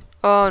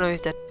 Oh no, he's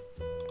dead.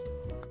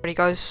 Ready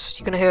guys,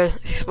 you're gonna hear an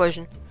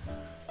explosion.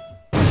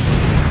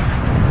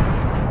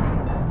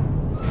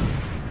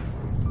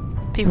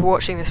 People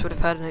watching this would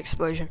have heard an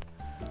explosion.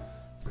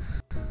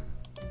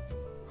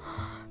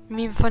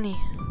 Meme funny.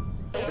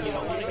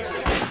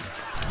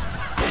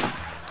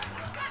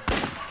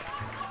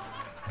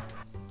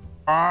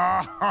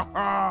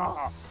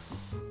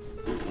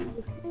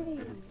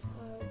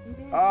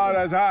 Oh,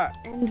 that's hot.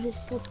 Endless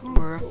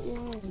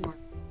Bruh.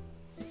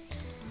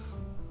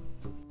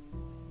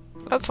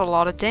 That's a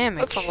lot of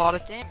damage.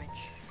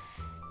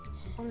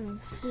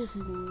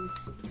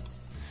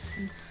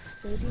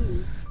 So do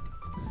you.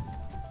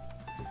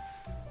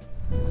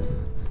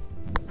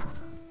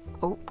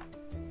 Oh.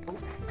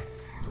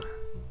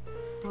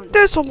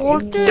 There's a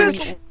lot of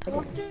damage.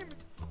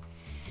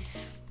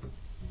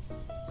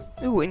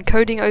 Ooh,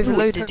 encoding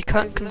overloaded. You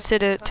can't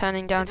consider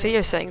turning down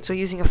video settings or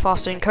using a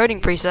faster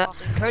encoding preset.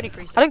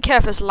 I don't care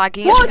if it's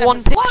lagging, it's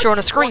one picture on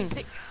a screen.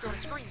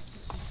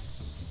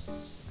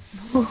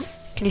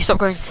 Can you stop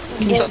going?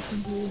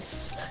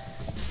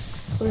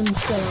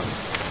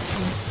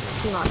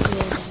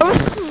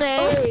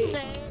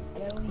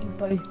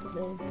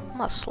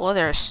 I'm a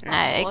slither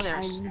snake.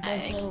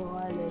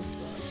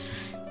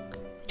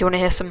 Do you wanna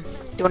hear some? Do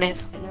you wanna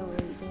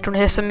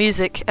hear some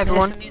music,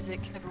 everyone?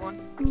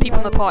 People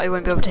in the party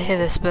won't be able to hear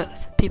this,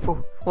 but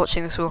people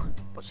watching this will.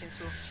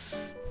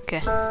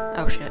 Okay.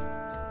 Oh shit.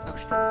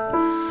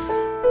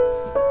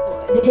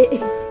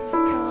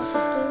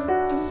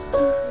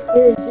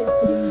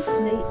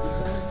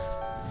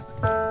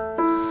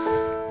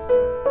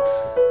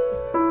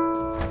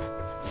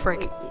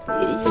 Frig.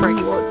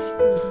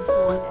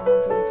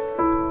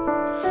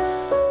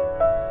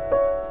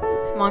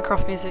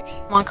 Minecraft music.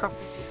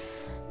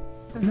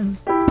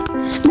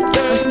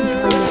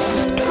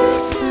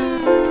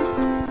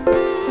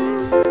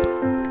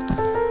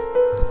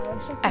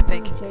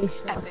 Epic.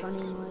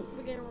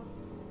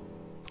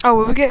 Oh,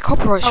 will we get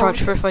copyright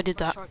strikes for if I did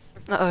that?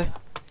 Uh-oh.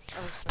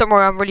 Don't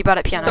worry, I'm really bad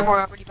at piano.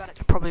 I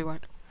probably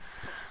won't.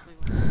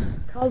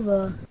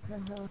 Cover.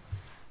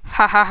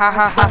 Ha ha ha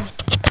ha ha.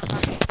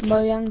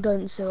 Mojang,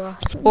 don't sue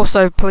us.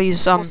 Also,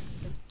 please, the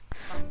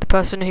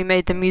person who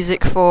made the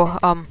music for,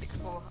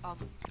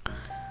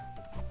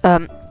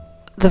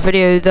 the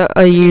video that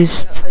I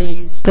used,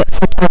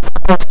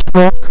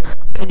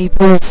 can you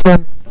please,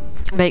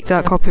 make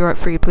that copyright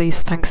free,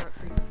 please? Thanks.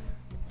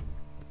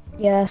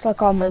 Yeah, it's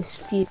like our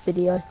most viewed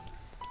video.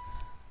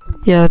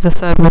 Yeah, the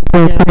third one.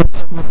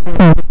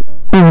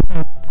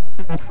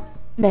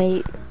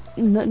 Mate,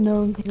 no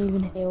one can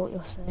even hear what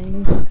you're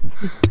saying.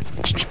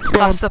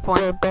 That's the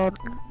point.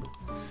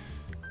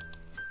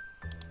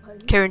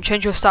 Kieran,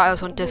 change your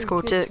status on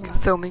Discord to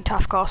filming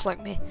TAFCast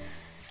like me.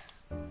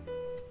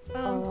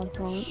 Oh, I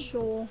can't.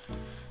 Sure.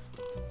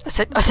 I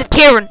said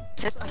Kieran!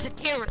 I said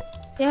Kieran!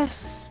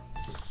 Yes.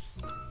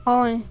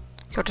 Hi.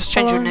 You'll just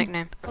change your Hello.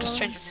 nickname.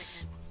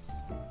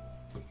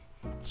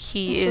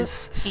 He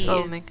is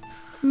filming.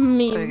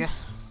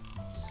 Memes.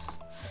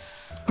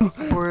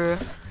 Bruh.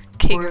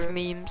 King of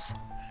memes.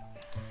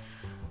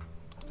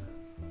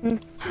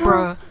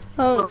 Bruh.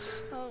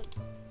 Hoax.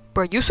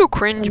 Bruh, you so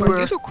cringe, Oh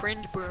my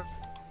bruh.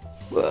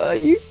 Why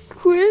you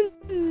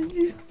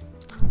cringe?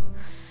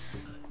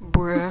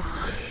 Bruh.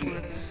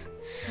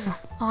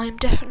 I'm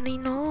definitely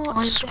not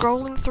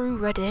scrolling through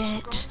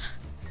Reddit.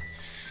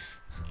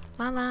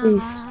 La la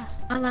Please.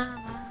 la la la.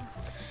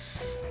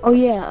 Oh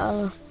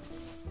yeah,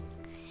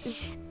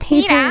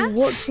 people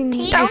watching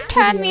Don't this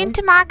turn video, me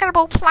into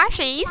marketable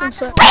plushies.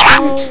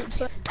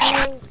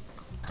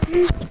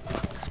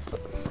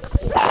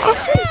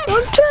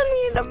 Don't turn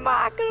me into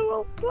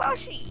marketable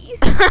plushies.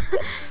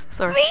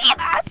 Sorry.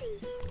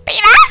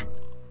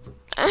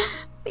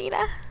 Peter.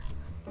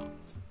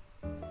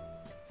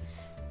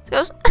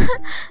 Goes.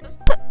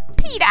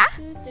 Peter.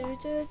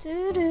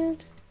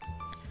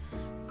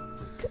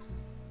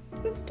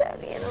 Don't turn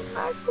me into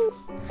marketable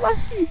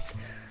plushies.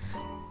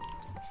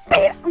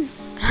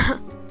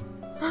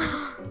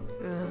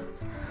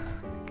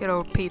 Good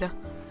old Peter.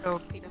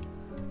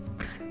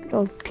 Good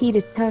old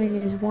Peter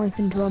turning his wife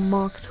into a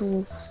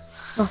marketable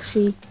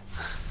plushie.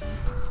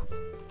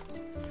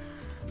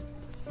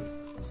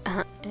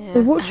 Yeah.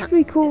 So what should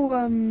we call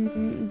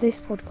this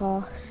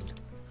podcast?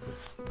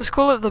 Let's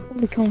call it the What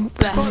do we call it?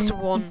 best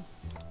one.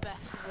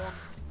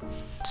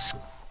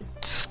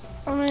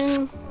 I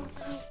mean,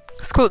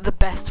 Let's call it the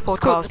best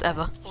podcast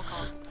ever.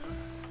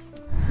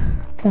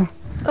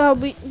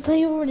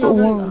 they already Oh,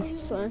 know wow. that,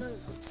 so.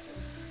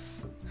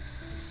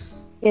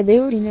 Yeah, they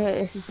already know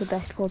this is the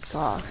best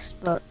podcast,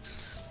 but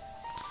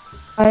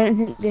I don't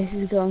think this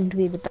is going to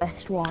be the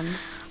best one.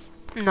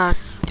 No,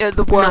 yeah,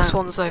 the worst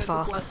one so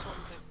far.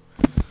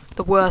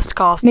 The worst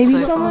cast Maybe so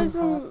Some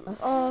far.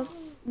 of our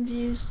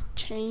views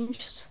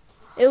changed.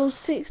 It was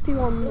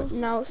 61, but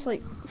now it's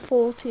like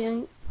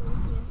 48.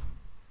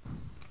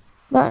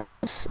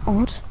 That's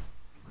odd.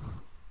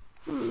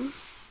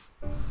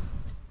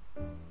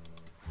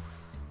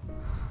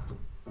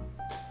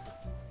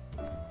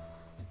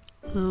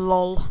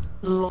 Lol.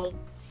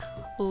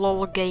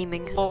 Lol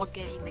gaming.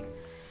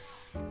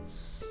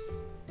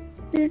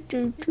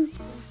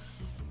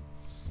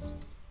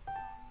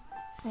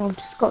 I've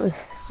just got this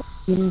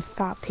fucking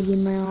fat pig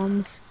in my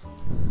arms.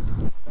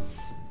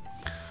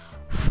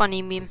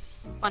 Funny meme.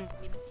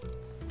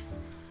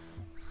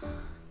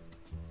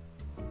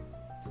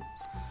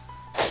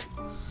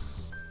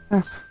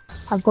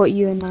 I've got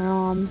you in my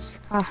arms.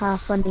 Haha,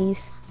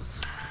 funnies.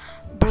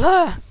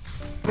 Blur.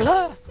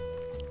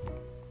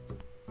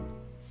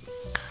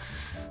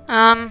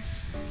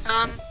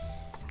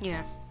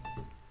 Yeah.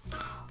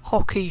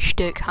 Hockey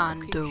stick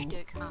handle.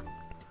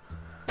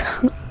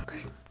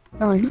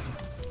 No.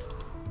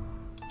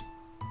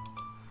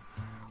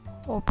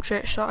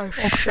 Objects that I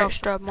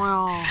shoved up my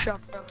arse.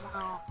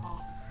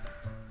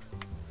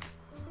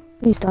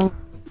 Please don't.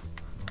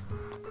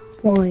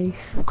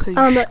 Wife. Hockey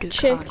I'm a stick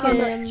chicken.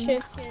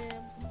 handle.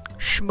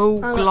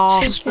 Small I'm a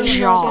glass chicken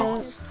jar.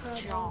 nugget.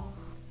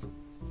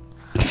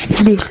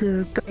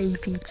 Little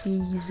baby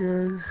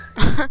Jesus.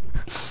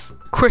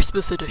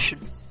 Christmas edition.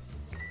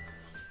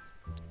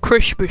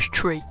 Christmas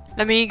tree.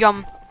 Let me go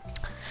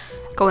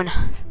in.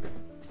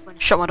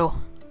 Shut my door.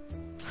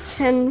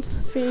 10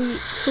 feet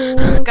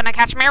tall. Gonna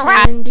catch me a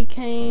rat. Candy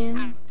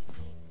cane.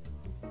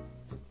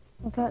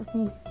 Look at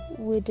me,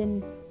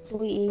 wooden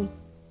sweetie.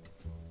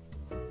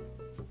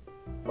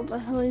 What the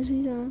hell is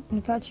he doing?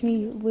 You catch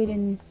me,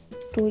 wooden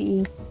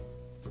sweetie.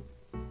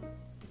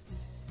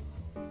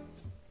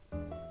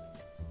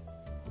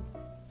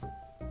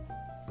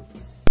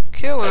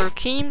 Killer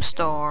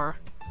Keemstar.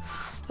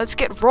 Let's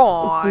get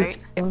right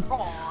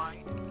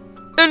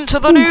into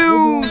the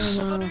news.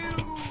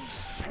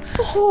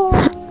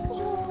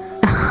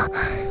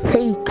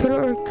 Hey,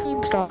 Killer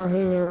Keemstar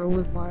here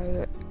with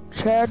my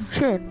Chad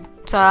Chin.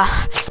 It's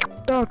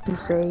About to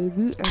say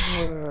the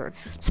N-word.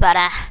 about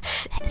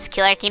It's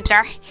killer team,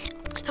 sir.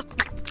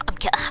 I'm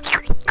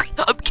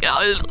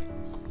killed.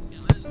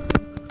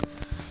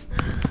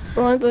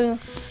 Right there.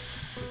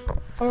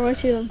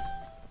 Alrighty then.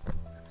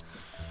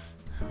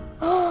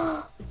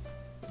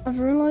 I've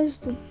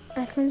realised the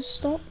echo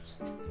stopped.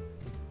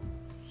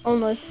 Oh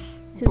no,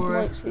 his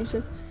mic's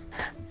muted.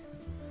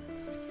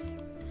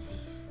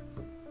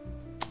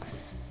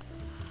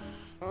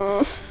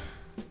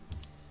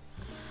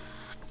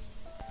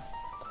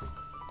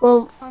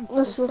 Well,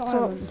 let's look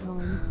up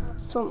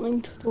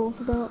something to talk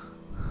about.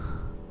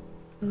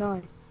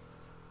 No.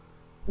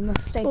 We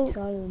must stay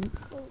silent.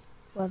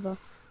 Weather.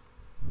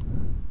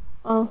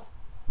 Oh.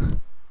 In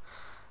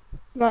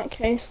that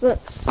case,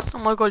 let's...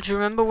 Oh my god, do you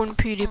remember when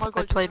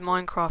PewDiePie played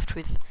Minecraft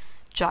with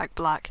Jack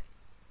Black?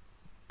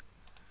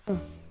 You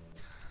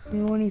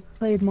know when he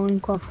played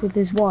Minecraft with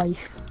his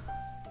wife?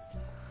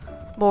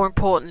 More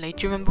importantly,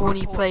 do you remember when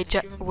he played do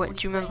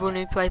you remember when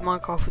he played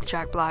Minecraft with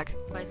Jack Black?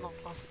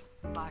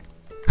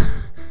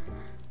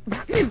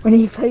 When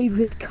he played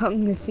with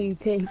Kung Fu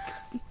Pig.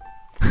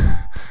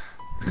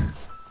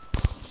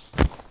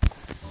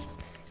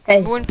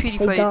 Hey, When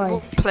PewDiePie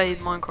guys. played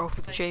Minecraft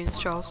with James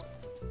Charles.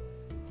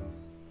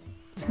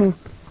 Oh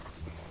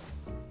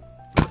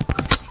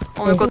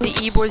my god, the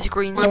E-Boys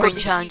Green Screen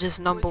Challenge is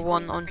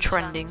 #1 on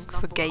trending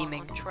for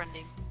gaming.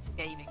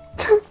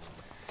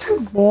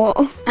 What?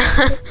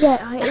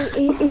 Yeah,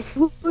 it's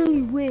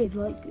really weird.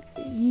 Like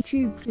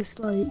YouTube just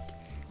like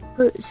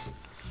puts.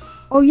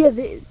 Oh yeah,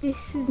 this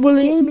is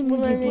gaming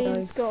video.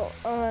 He's got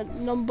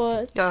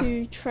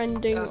 #2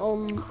 trending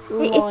on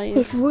live.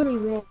 It's really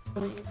weird.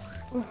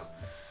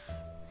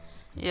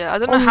 Yeah, I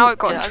don't know how it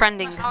got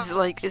trending because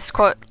like there's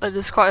quite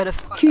a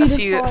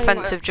few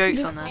offensive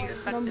jokes on there.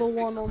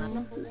 #1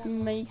 on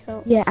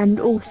makeup. Yeah, and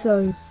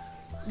also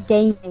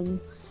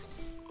gaming.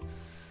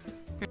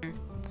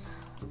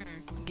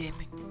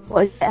 Gaming.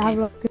 Well, it had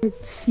like a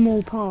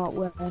small part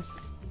where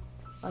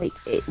like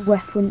it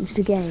referenced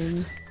a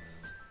game.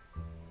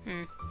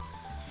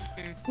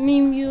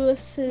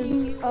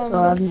 Memulus's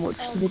So I haven't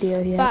watched the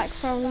video yet.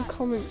 background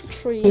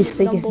commentary Please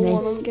forgive me.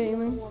 #1 on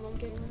gaming.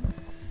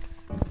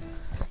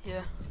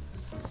 Yeah.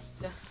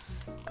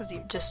 Because he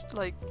just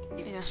like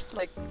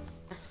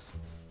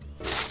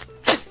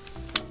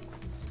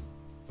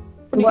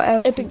What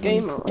else Epic is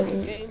gamer.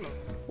 on-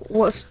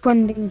 What's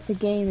trending for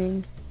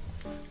gaming?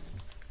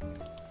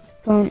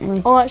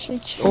 Currently. Oh, actually,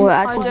 Or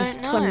I actually don't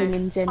just know. trending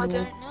in general.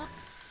 know.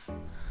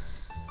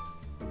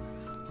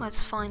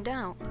 Let's find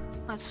out.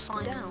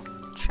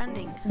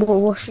 Trending.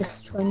 What's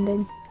just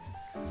trending?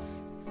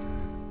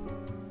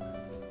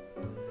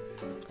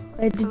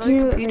 Did Hello, you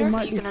know that computer? they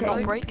might You be gonna not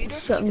setting, break?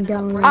 shutting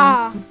down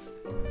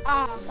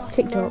that's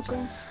TikTok?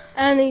 embarrassing.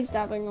 And he's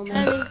dabbing on me.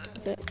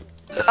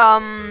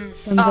 I'm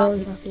very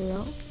happy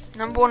with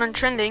that. #1 on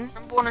trending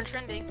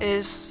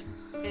is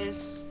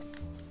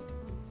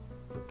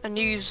a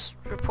news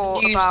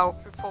report about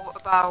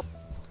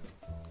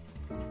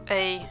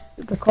a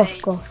The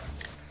cough.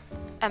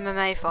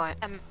 MMA fight.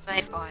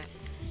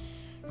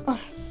 Oh.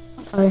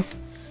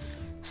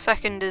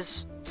 Second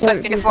is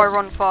Second if is- I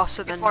run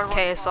faster than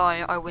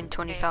KSI, I win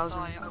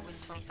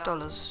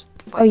 $20,000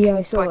 Oh yeah,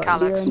 I saw by that.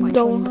 Calyx.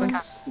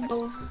 Donuts.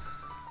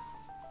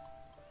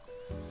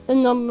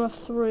 And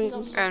 #3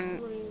 is...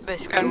 And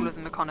basically all of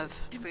them are kind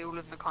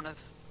of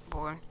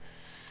boring.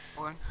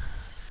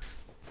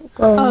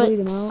 Go on, read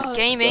them out.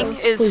 Gaming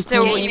is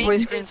still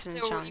E-Boys Green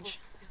Screen Challenge.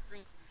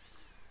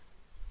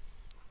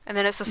 And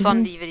then it's a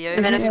Sunday video.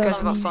 And then it's Yeah. who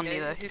cares about Sunday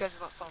though?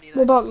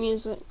 What about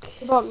music?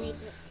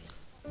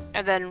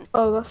 And then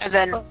Oh, that's...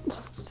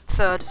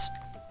 third is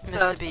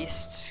Mr.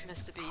 Beast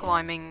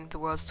climbing the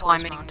world's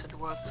tallest mountain in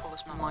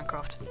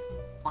Minecraft.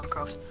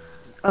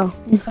 Oh.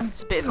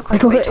 It's a bit of a I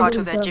thought clickbait it title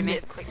was, there, Jimmy.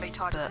 But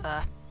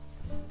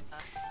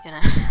you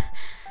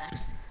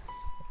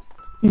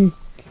know.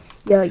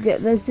 Yeah, like,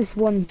 there's this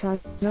one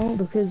channel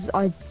because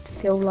I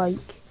feel like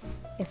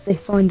if they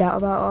find out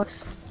about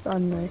us, I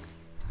don't know,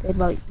 they'd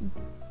like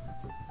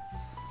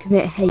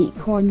commit hate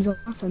crimes on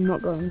us. I'm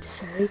not going to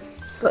say,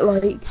 but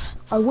like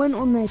I went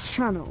on their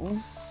channel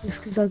just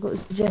because I got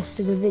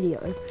suggested a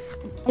video.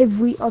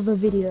 Every other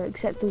video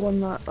except the one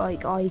that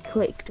like I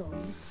clicked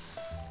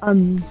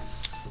on,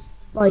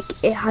 like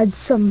it had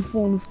some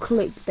form of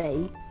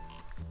clickbait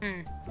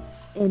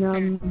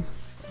in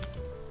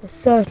a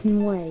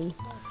certain way.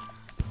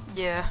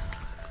 Yeah.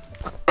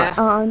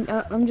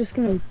 I'm just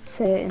gonna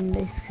say it in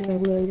this because I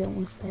really don't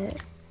want to say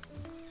it.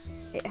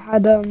 It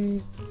had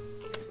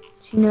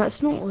you know,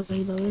 it's not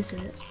really though, is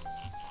it?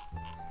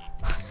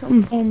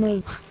 Some form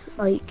of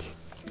like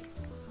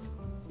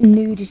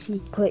nudity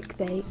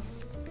clickbait,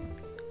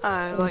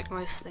 Oh, like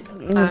most things.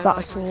 something of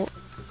that sort.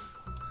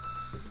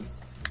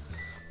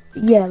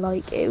 Yeah,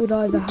 like it would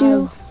either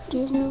have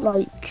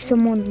like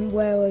someone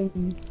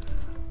wearing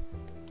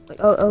like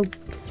a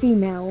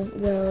female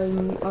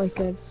wearing like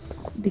a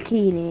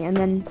bikini and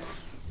then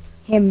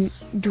him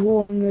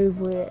drawing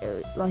over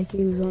it like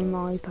he was on an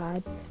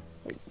iPad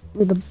like,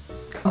 with a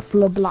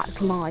couple of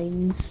black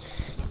lines.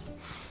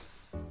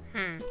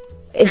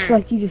 It's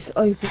like he just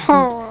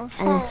opened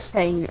and it's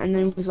paint and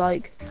then was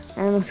like,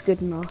 and that's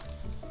good enough.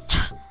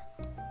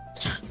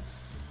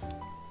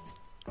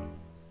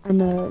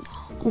 And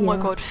Oh my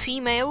yeah. god,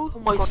 female. Oh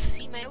my god,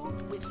 female.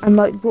 And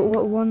like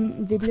what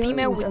one video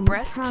Female was, with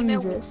breast.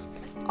 Kansas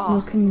Ah.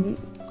 on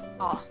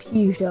a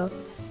computer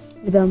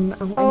with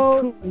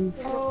Oh.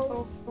 proves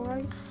Oh,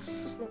 right.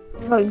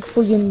 it's like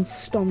friggin'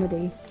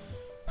 stomedy.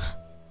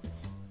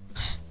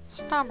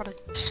 Stammered.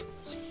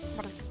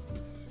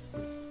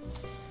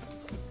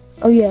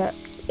 Oh yeah,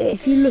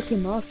 if you look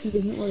him up, he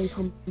doesn't really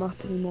come up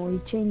anymore. He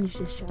changed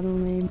his channel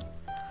name.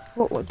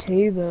 What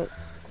to, but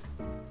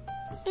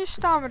You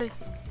stammered.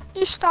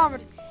 You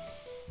stammered.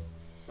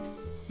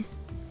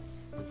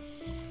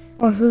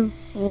 what's up?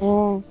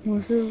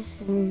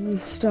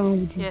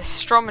 Stomedy. Yeah,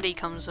 Stromedy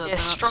comes up. Yeah,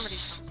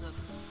 Stromedy comes up.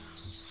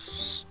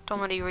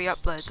 Stromedy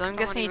re-uploads. I'm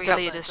guessing he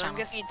deleted his channel.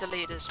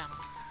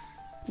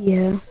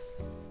 Yeah.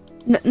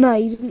 No,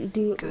 he didn't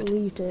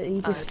delete it.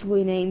 He just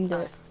renamed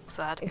it.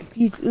 Sad. If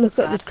you look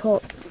at the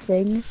top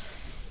thing,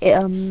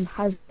 it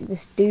has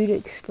this dude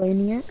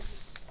explaining it.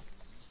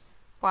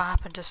 What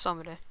happened to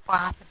Stromedy?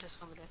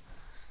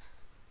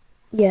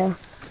 Yeah.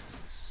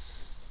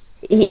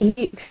 He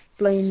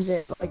explains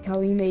it, like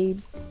how he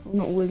made, well,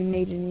 not really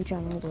made a new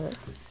channel, but,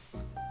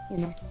 you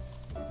know.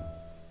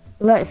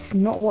 Let's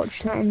not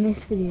watch that in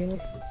this video.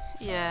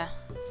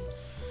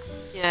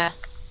 Yeah.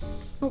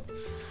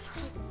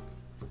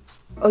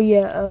 Oh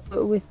yeah,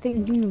 we're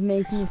thinking of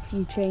making a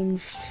few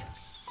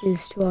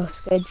changes to our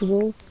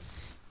schedule.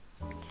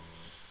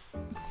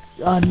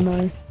 I don't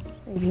know,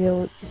 maybe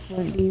there just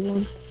won't be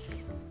one.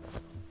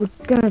 We're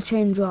gonna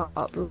change our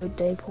upload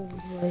day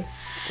probably.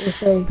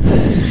 Also,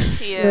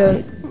 Yeah.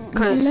 I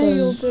Because know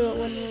you'll do it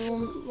when you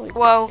want. Like,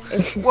 well,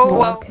 it's just Well, not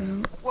well,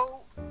 working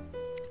out.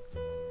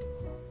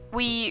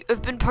 we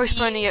have been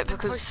postponing it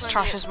because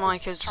Trash's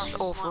mic is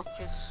awful.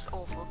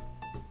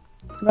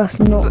 That's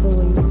not the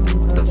reason,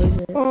 though, is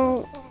it?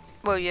 oh,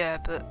 Well, yeah,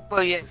 but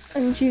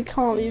and you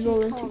can't be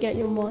bothered to get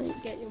your mic.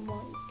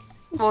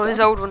 well, his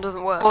old one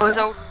doesn't work. Like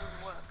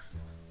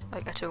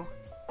at all.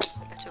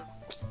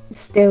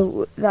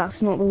 Still,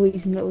 that's not the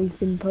reason that we've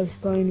been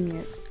postponing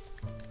it.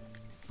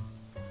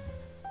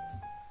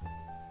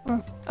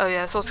 Oh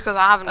yeah, it's also because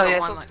I haven't got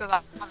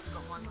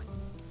one.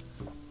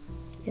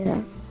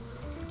 Yeah.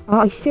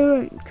 I still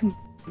don't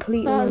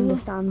completely I've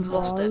understand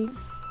lost why. it.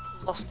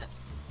 Lost it.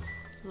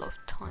 A lot of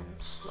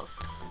times.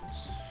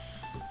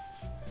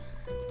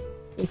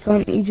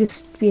 Can't you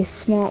just be a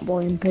smart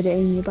boy and put it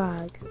in your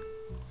bag?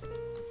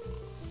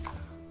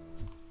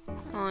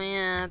 Oh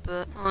yeah,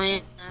 but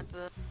I'm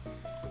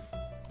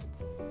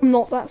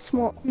not that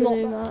smart to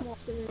do that.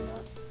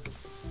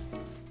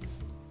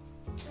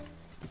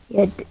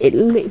 Yeah, it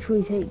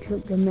literally takes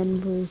up the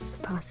mental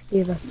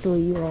capacity of a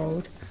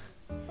 3-year-old.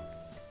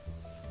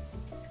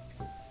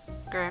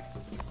 great.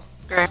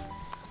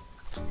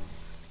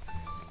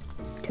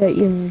 Don't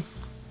you know?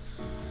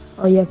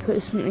 Oh yeah,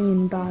 put something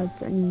in bag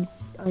that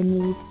I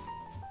need.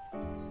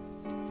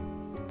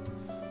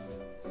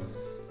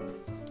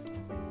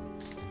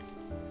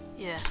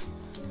 Yeah.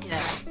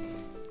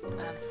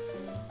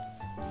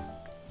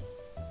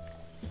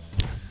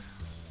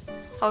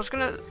 I was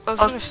gonna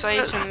say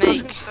to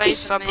make a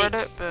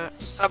subreddit, but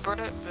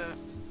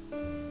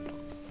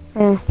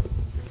Yeah.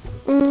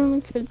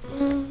 Could.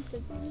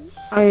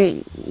 I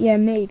mean, yeah,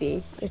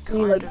 maybe if we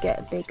Kind like of.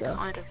 get bigger.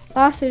 kind of.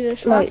 That's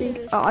it. Like,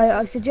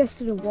 I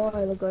suggested a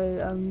while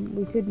ago,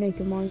 we could make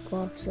a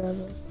Minecraft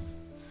server.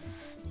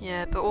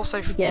 Yeah, but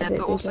also Get a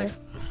bit bigger.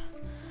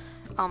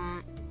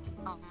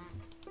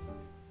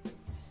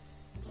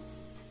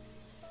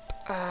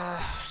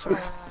 Sorry.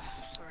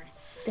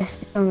 Let's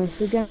be honest,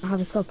 we're gonna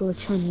have a couple of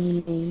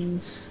channel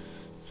names.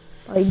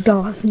 Like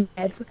Darth and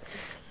Ed. To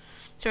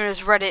be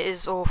honest, Reddit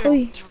is awful.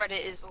 Oi.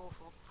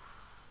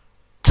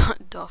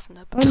 Darth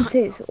Neb. I wouldn't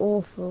say it's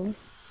awful.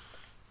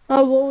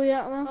 Oh, what are we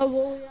at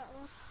now?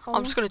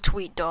 I'm just gonna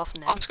tweet Darth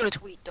Neb.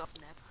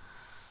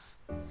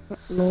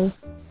 Lol.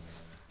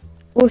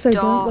 Also,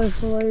 don't go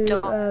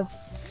Darth- follow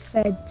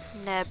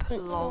Feds. Neb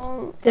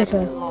lol.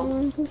 Dipper.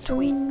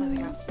 Tweet. There we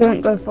go.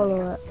 Don't go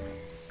follow it.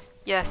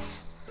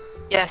 Yes.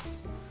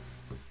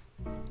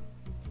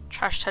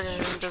 Trash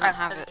Television doesn't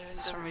have it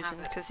for some reason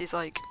because he's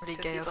like really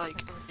gay or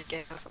something.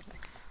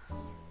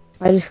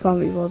 I just can't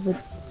be bothered.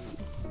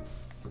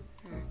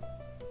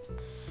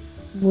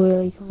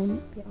 Really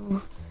can't be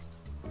honest.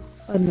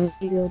 I don't know,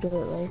 maybe I'll do it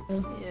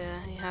later.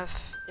 Yeah, you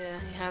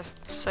have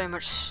so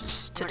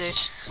much to do.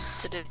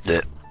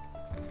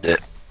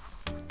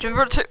 Do you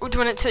remember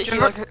when it took you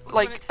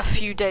like a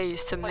few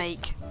days to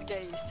make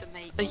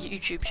a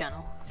YouTube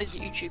channel?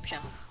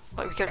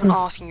 Like we kept on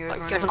asking you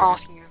over and over.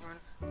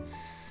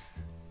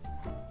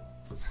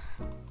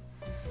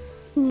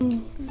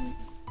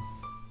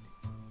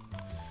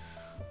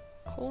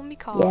 Call me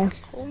Carl. Yeah.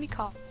 Call me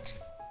Carl.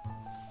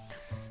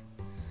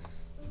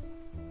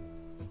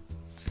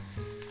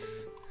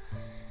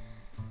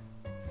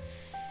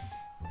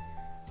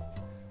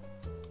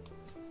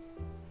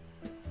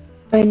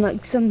 I mean,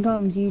 like,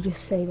 sometimes you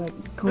just say, like,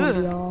 can't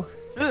be asked.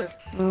 Ugh.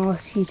 And I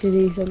ask you to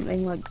do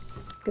something, like,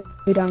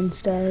 go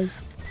downstairs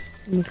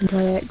and you can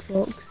play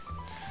Xbox.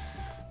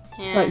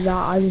 It's like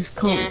that. I just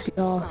can't be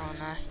Oh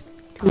asked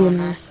no.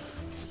 to,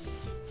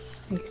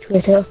 make a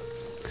Twitter.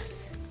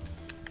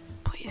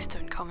 Please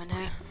don't come in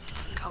here.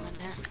 Don't come in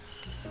here.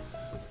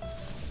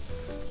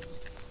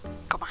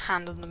 Got my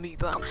hand on the mute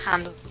button.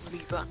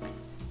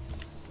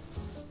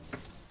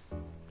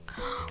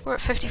 We're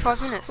at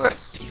 55 minutes.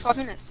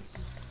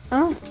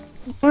 Oh,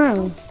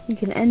 Wow, you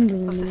can end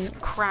in a Of this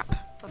minute. crap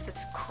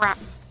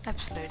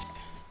episode.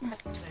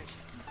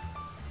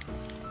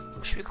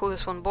 What should we call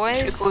this one,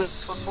 boys?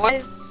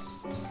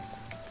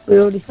 We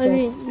already said.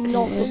 maybe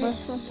not the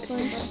best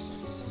episode.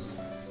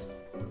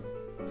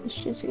 It's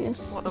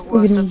shittiest. What the We're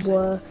worst getting episode?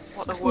 worse.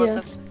 What the worst Yeah.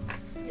 episode?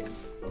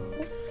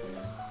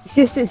 It's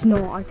just it's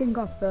not. I think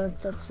our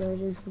first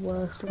episode is the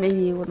worst. Or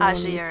maybe one.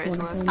 Actually, yeah, it is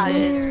worse.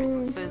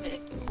 It is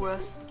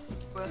worse.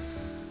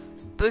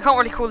 But we can't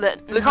really call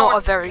it not a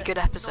very good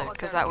episode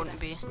because that wouldn't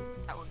be.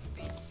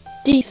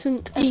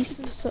 Decent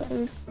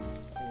episode.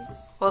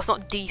 Well, it's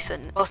not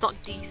decent.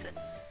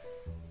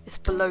 It's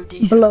below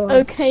decent. Below.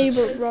 Okay,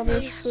 but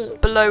rubbish.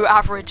 But Below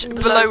average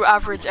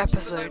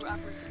episode.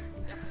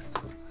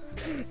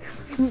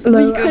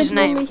 Below we Good could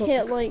name. when we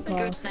hit like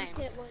Good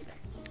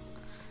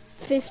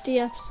 50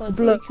 episodes.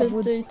 Below We could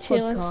average do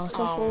tier list podcast.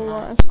 stuff Oh, all no.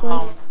 that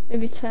episodes.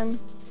 Maybe 10.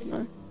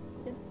 No.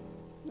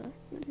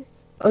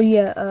 Oh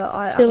yeah,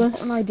 I've Tell got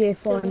us. an idea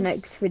for our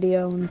next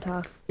video on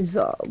TAF. Is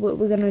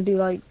we're gonna do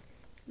like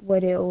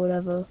Reddit or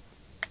whatever.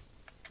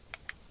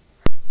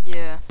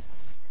 Yeah.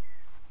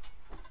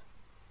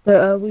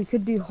 But we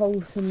could do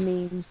wholesome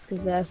memes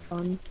because they're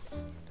fun.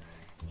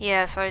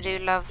 Yes, I do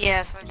love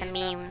the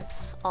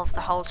memes of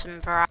the Holton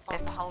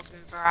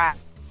variety.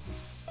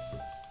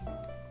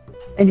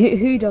 And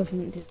who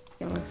doesn't? To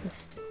be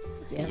honest.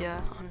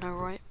 Yeah, I know,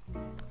 right?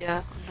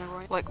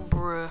 Like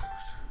bruh.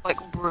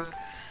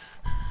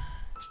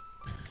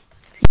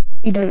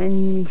 You don't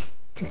need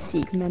to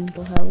seek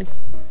mental health.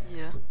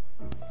 Yeah.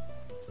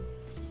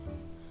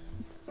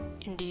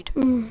 Indeed.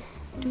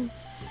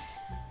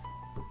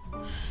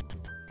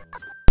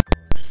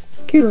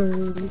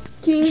 Cool.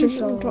 Just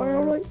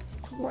entirely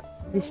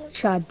This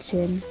Chad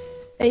chin.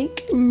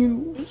 fake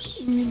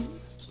news.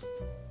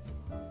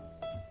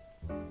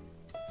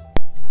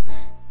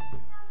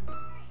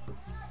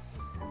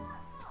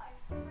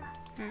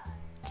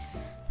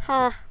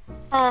 Huh.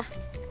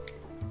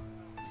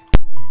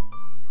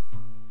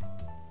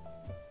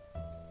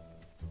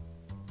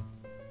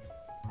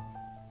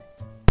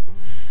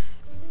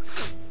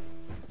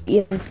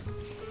 Yeah.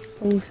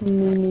 Wholesome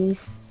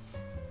memes.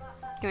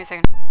 Give me a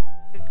second.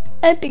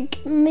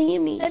 Epic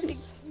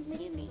memes.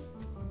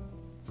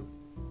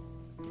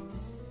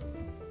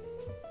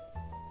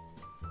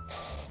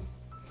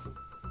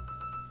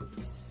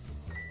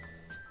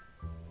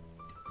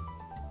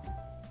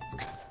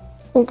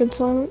 Awkward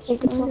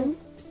silence.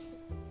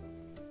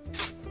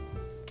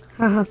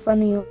 Haha,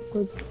 funny,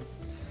 awkward,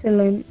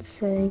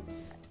 silence.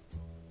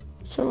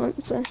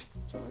 Silence.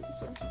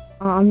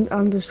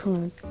 I'm just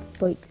trying to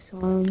break the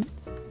silence.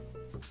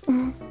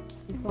 You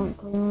can't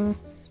go on.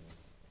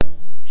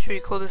 Should we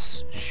call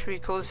this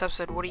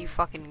episode "What Are You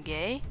Fucking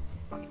Gay"?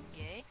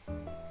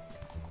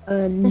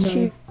 No, If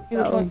you would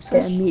that like would to.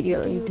 get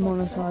immediately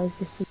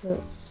demonetized if we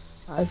put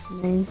that as the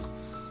name.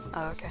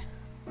 Oh, okay.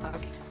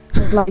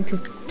 I'd like to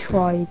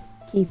try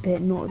keep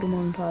it not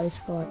demonetized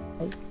for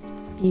like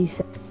a few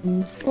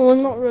seconds. Well,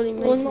 we're not really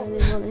making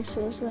any money,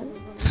 so it's like.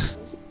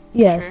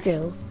 Yeah, True.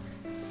 still.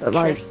 But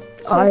like,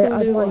 So we can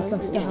I'd do like what? us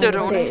to You have still a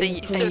don't want to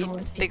bit see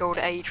of big old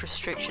age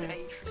restriction.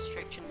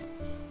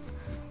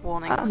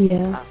 Warning.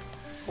 Yeah.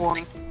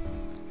 Warning.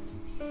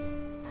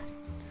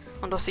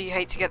 And also, you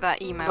hate to get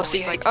that email. It's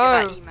like,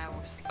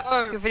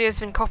 oh, your video's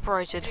been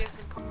copyrighted.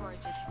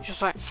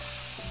 Just like,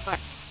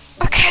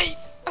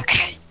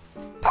 okay,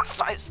 that's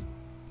nice.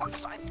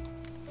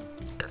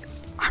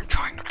 I'm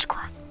trying not to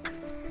cry.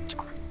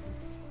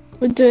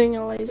 We're doing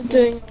a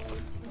laser.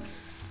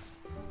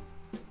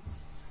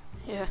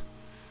 Yeah.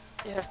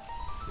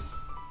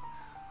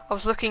 I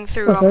was looking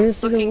through, Okay,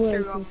 this is a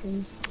word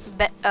thing.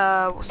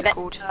 what's it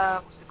called?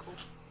 I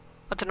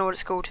don't know what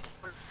it's called.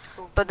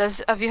 But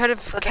have you heard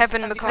of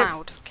Kevin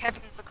McLeod?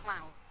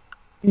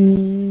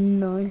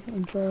 No,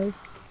 I'm sorry.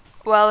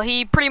 Well,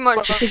 he pretty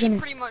much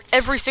Well,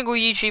 every single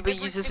YouTuber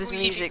uses his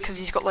music because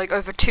he's got like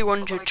over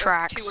 200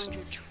 tracks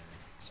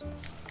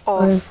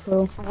of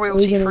Well,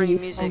 royalty-free we're gonna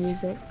use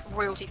music.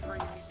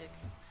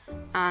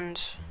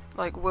 And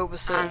like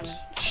Wilburson,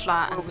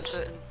 Schlatt,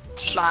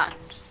 and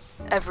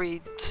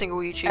every single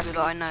YouTuber that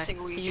I know,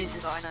 he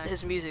uses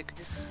his music.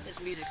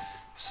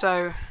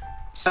 So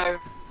I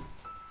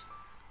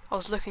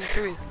was looking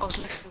through.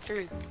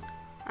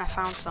 I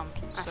found some.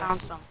 So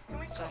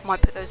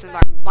might put those in the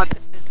back.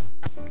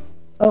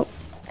 I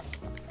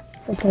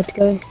tried to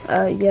go.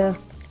 Yeah.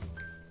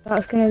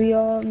 That's gonna be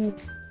our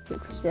music for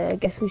today. I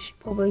guess we should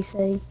probably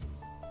say.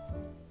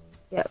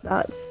 Yep,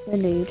 that's the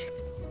nude.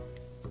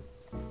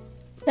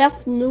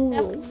 That's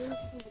noodles.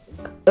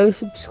 Go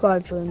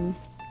subscribe to him.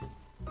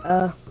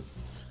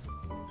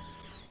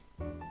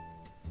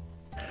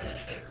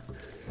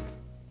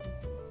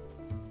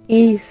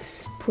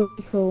 He's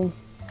pretty cool.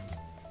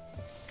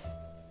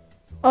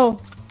 Oh.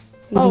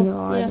 Even though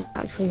I yeah. haven't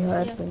actually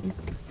heard them.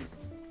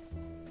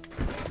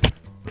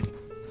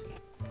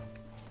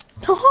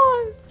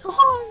 Time!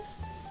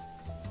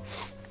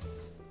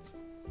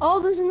 Oh,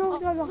 there's another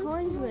guy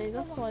behind me.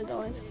 That's why I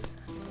died.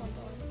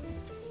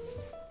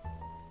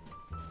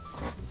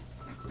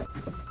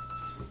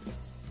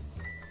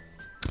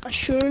 I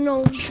sure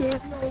know.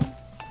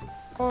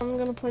 Oh, I'm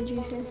gonna play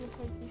GC.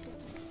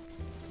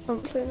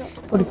 I'm playing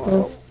that. Pretty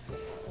cool.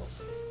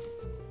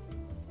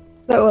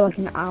 But we're like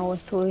an hour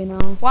through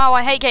now. Wow,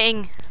 I hate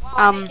getting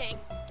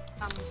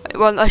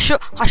well, I sure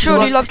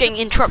do love getting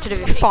interrupted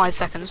every 5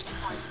 seconds.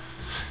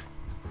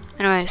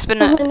 Anyway, it's been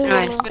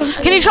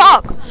Can you shut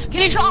up?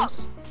 Can you shut up?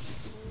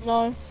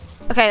 No.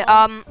 Okay,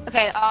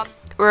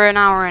 we're an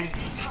hour in.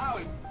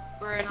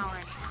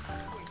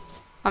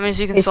 That means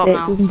you can It's stop it,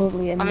 now. we can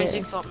probably end That means it.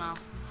 you can stop now.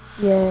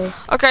 Yeah.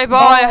 Okay,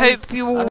 bye. I hope you all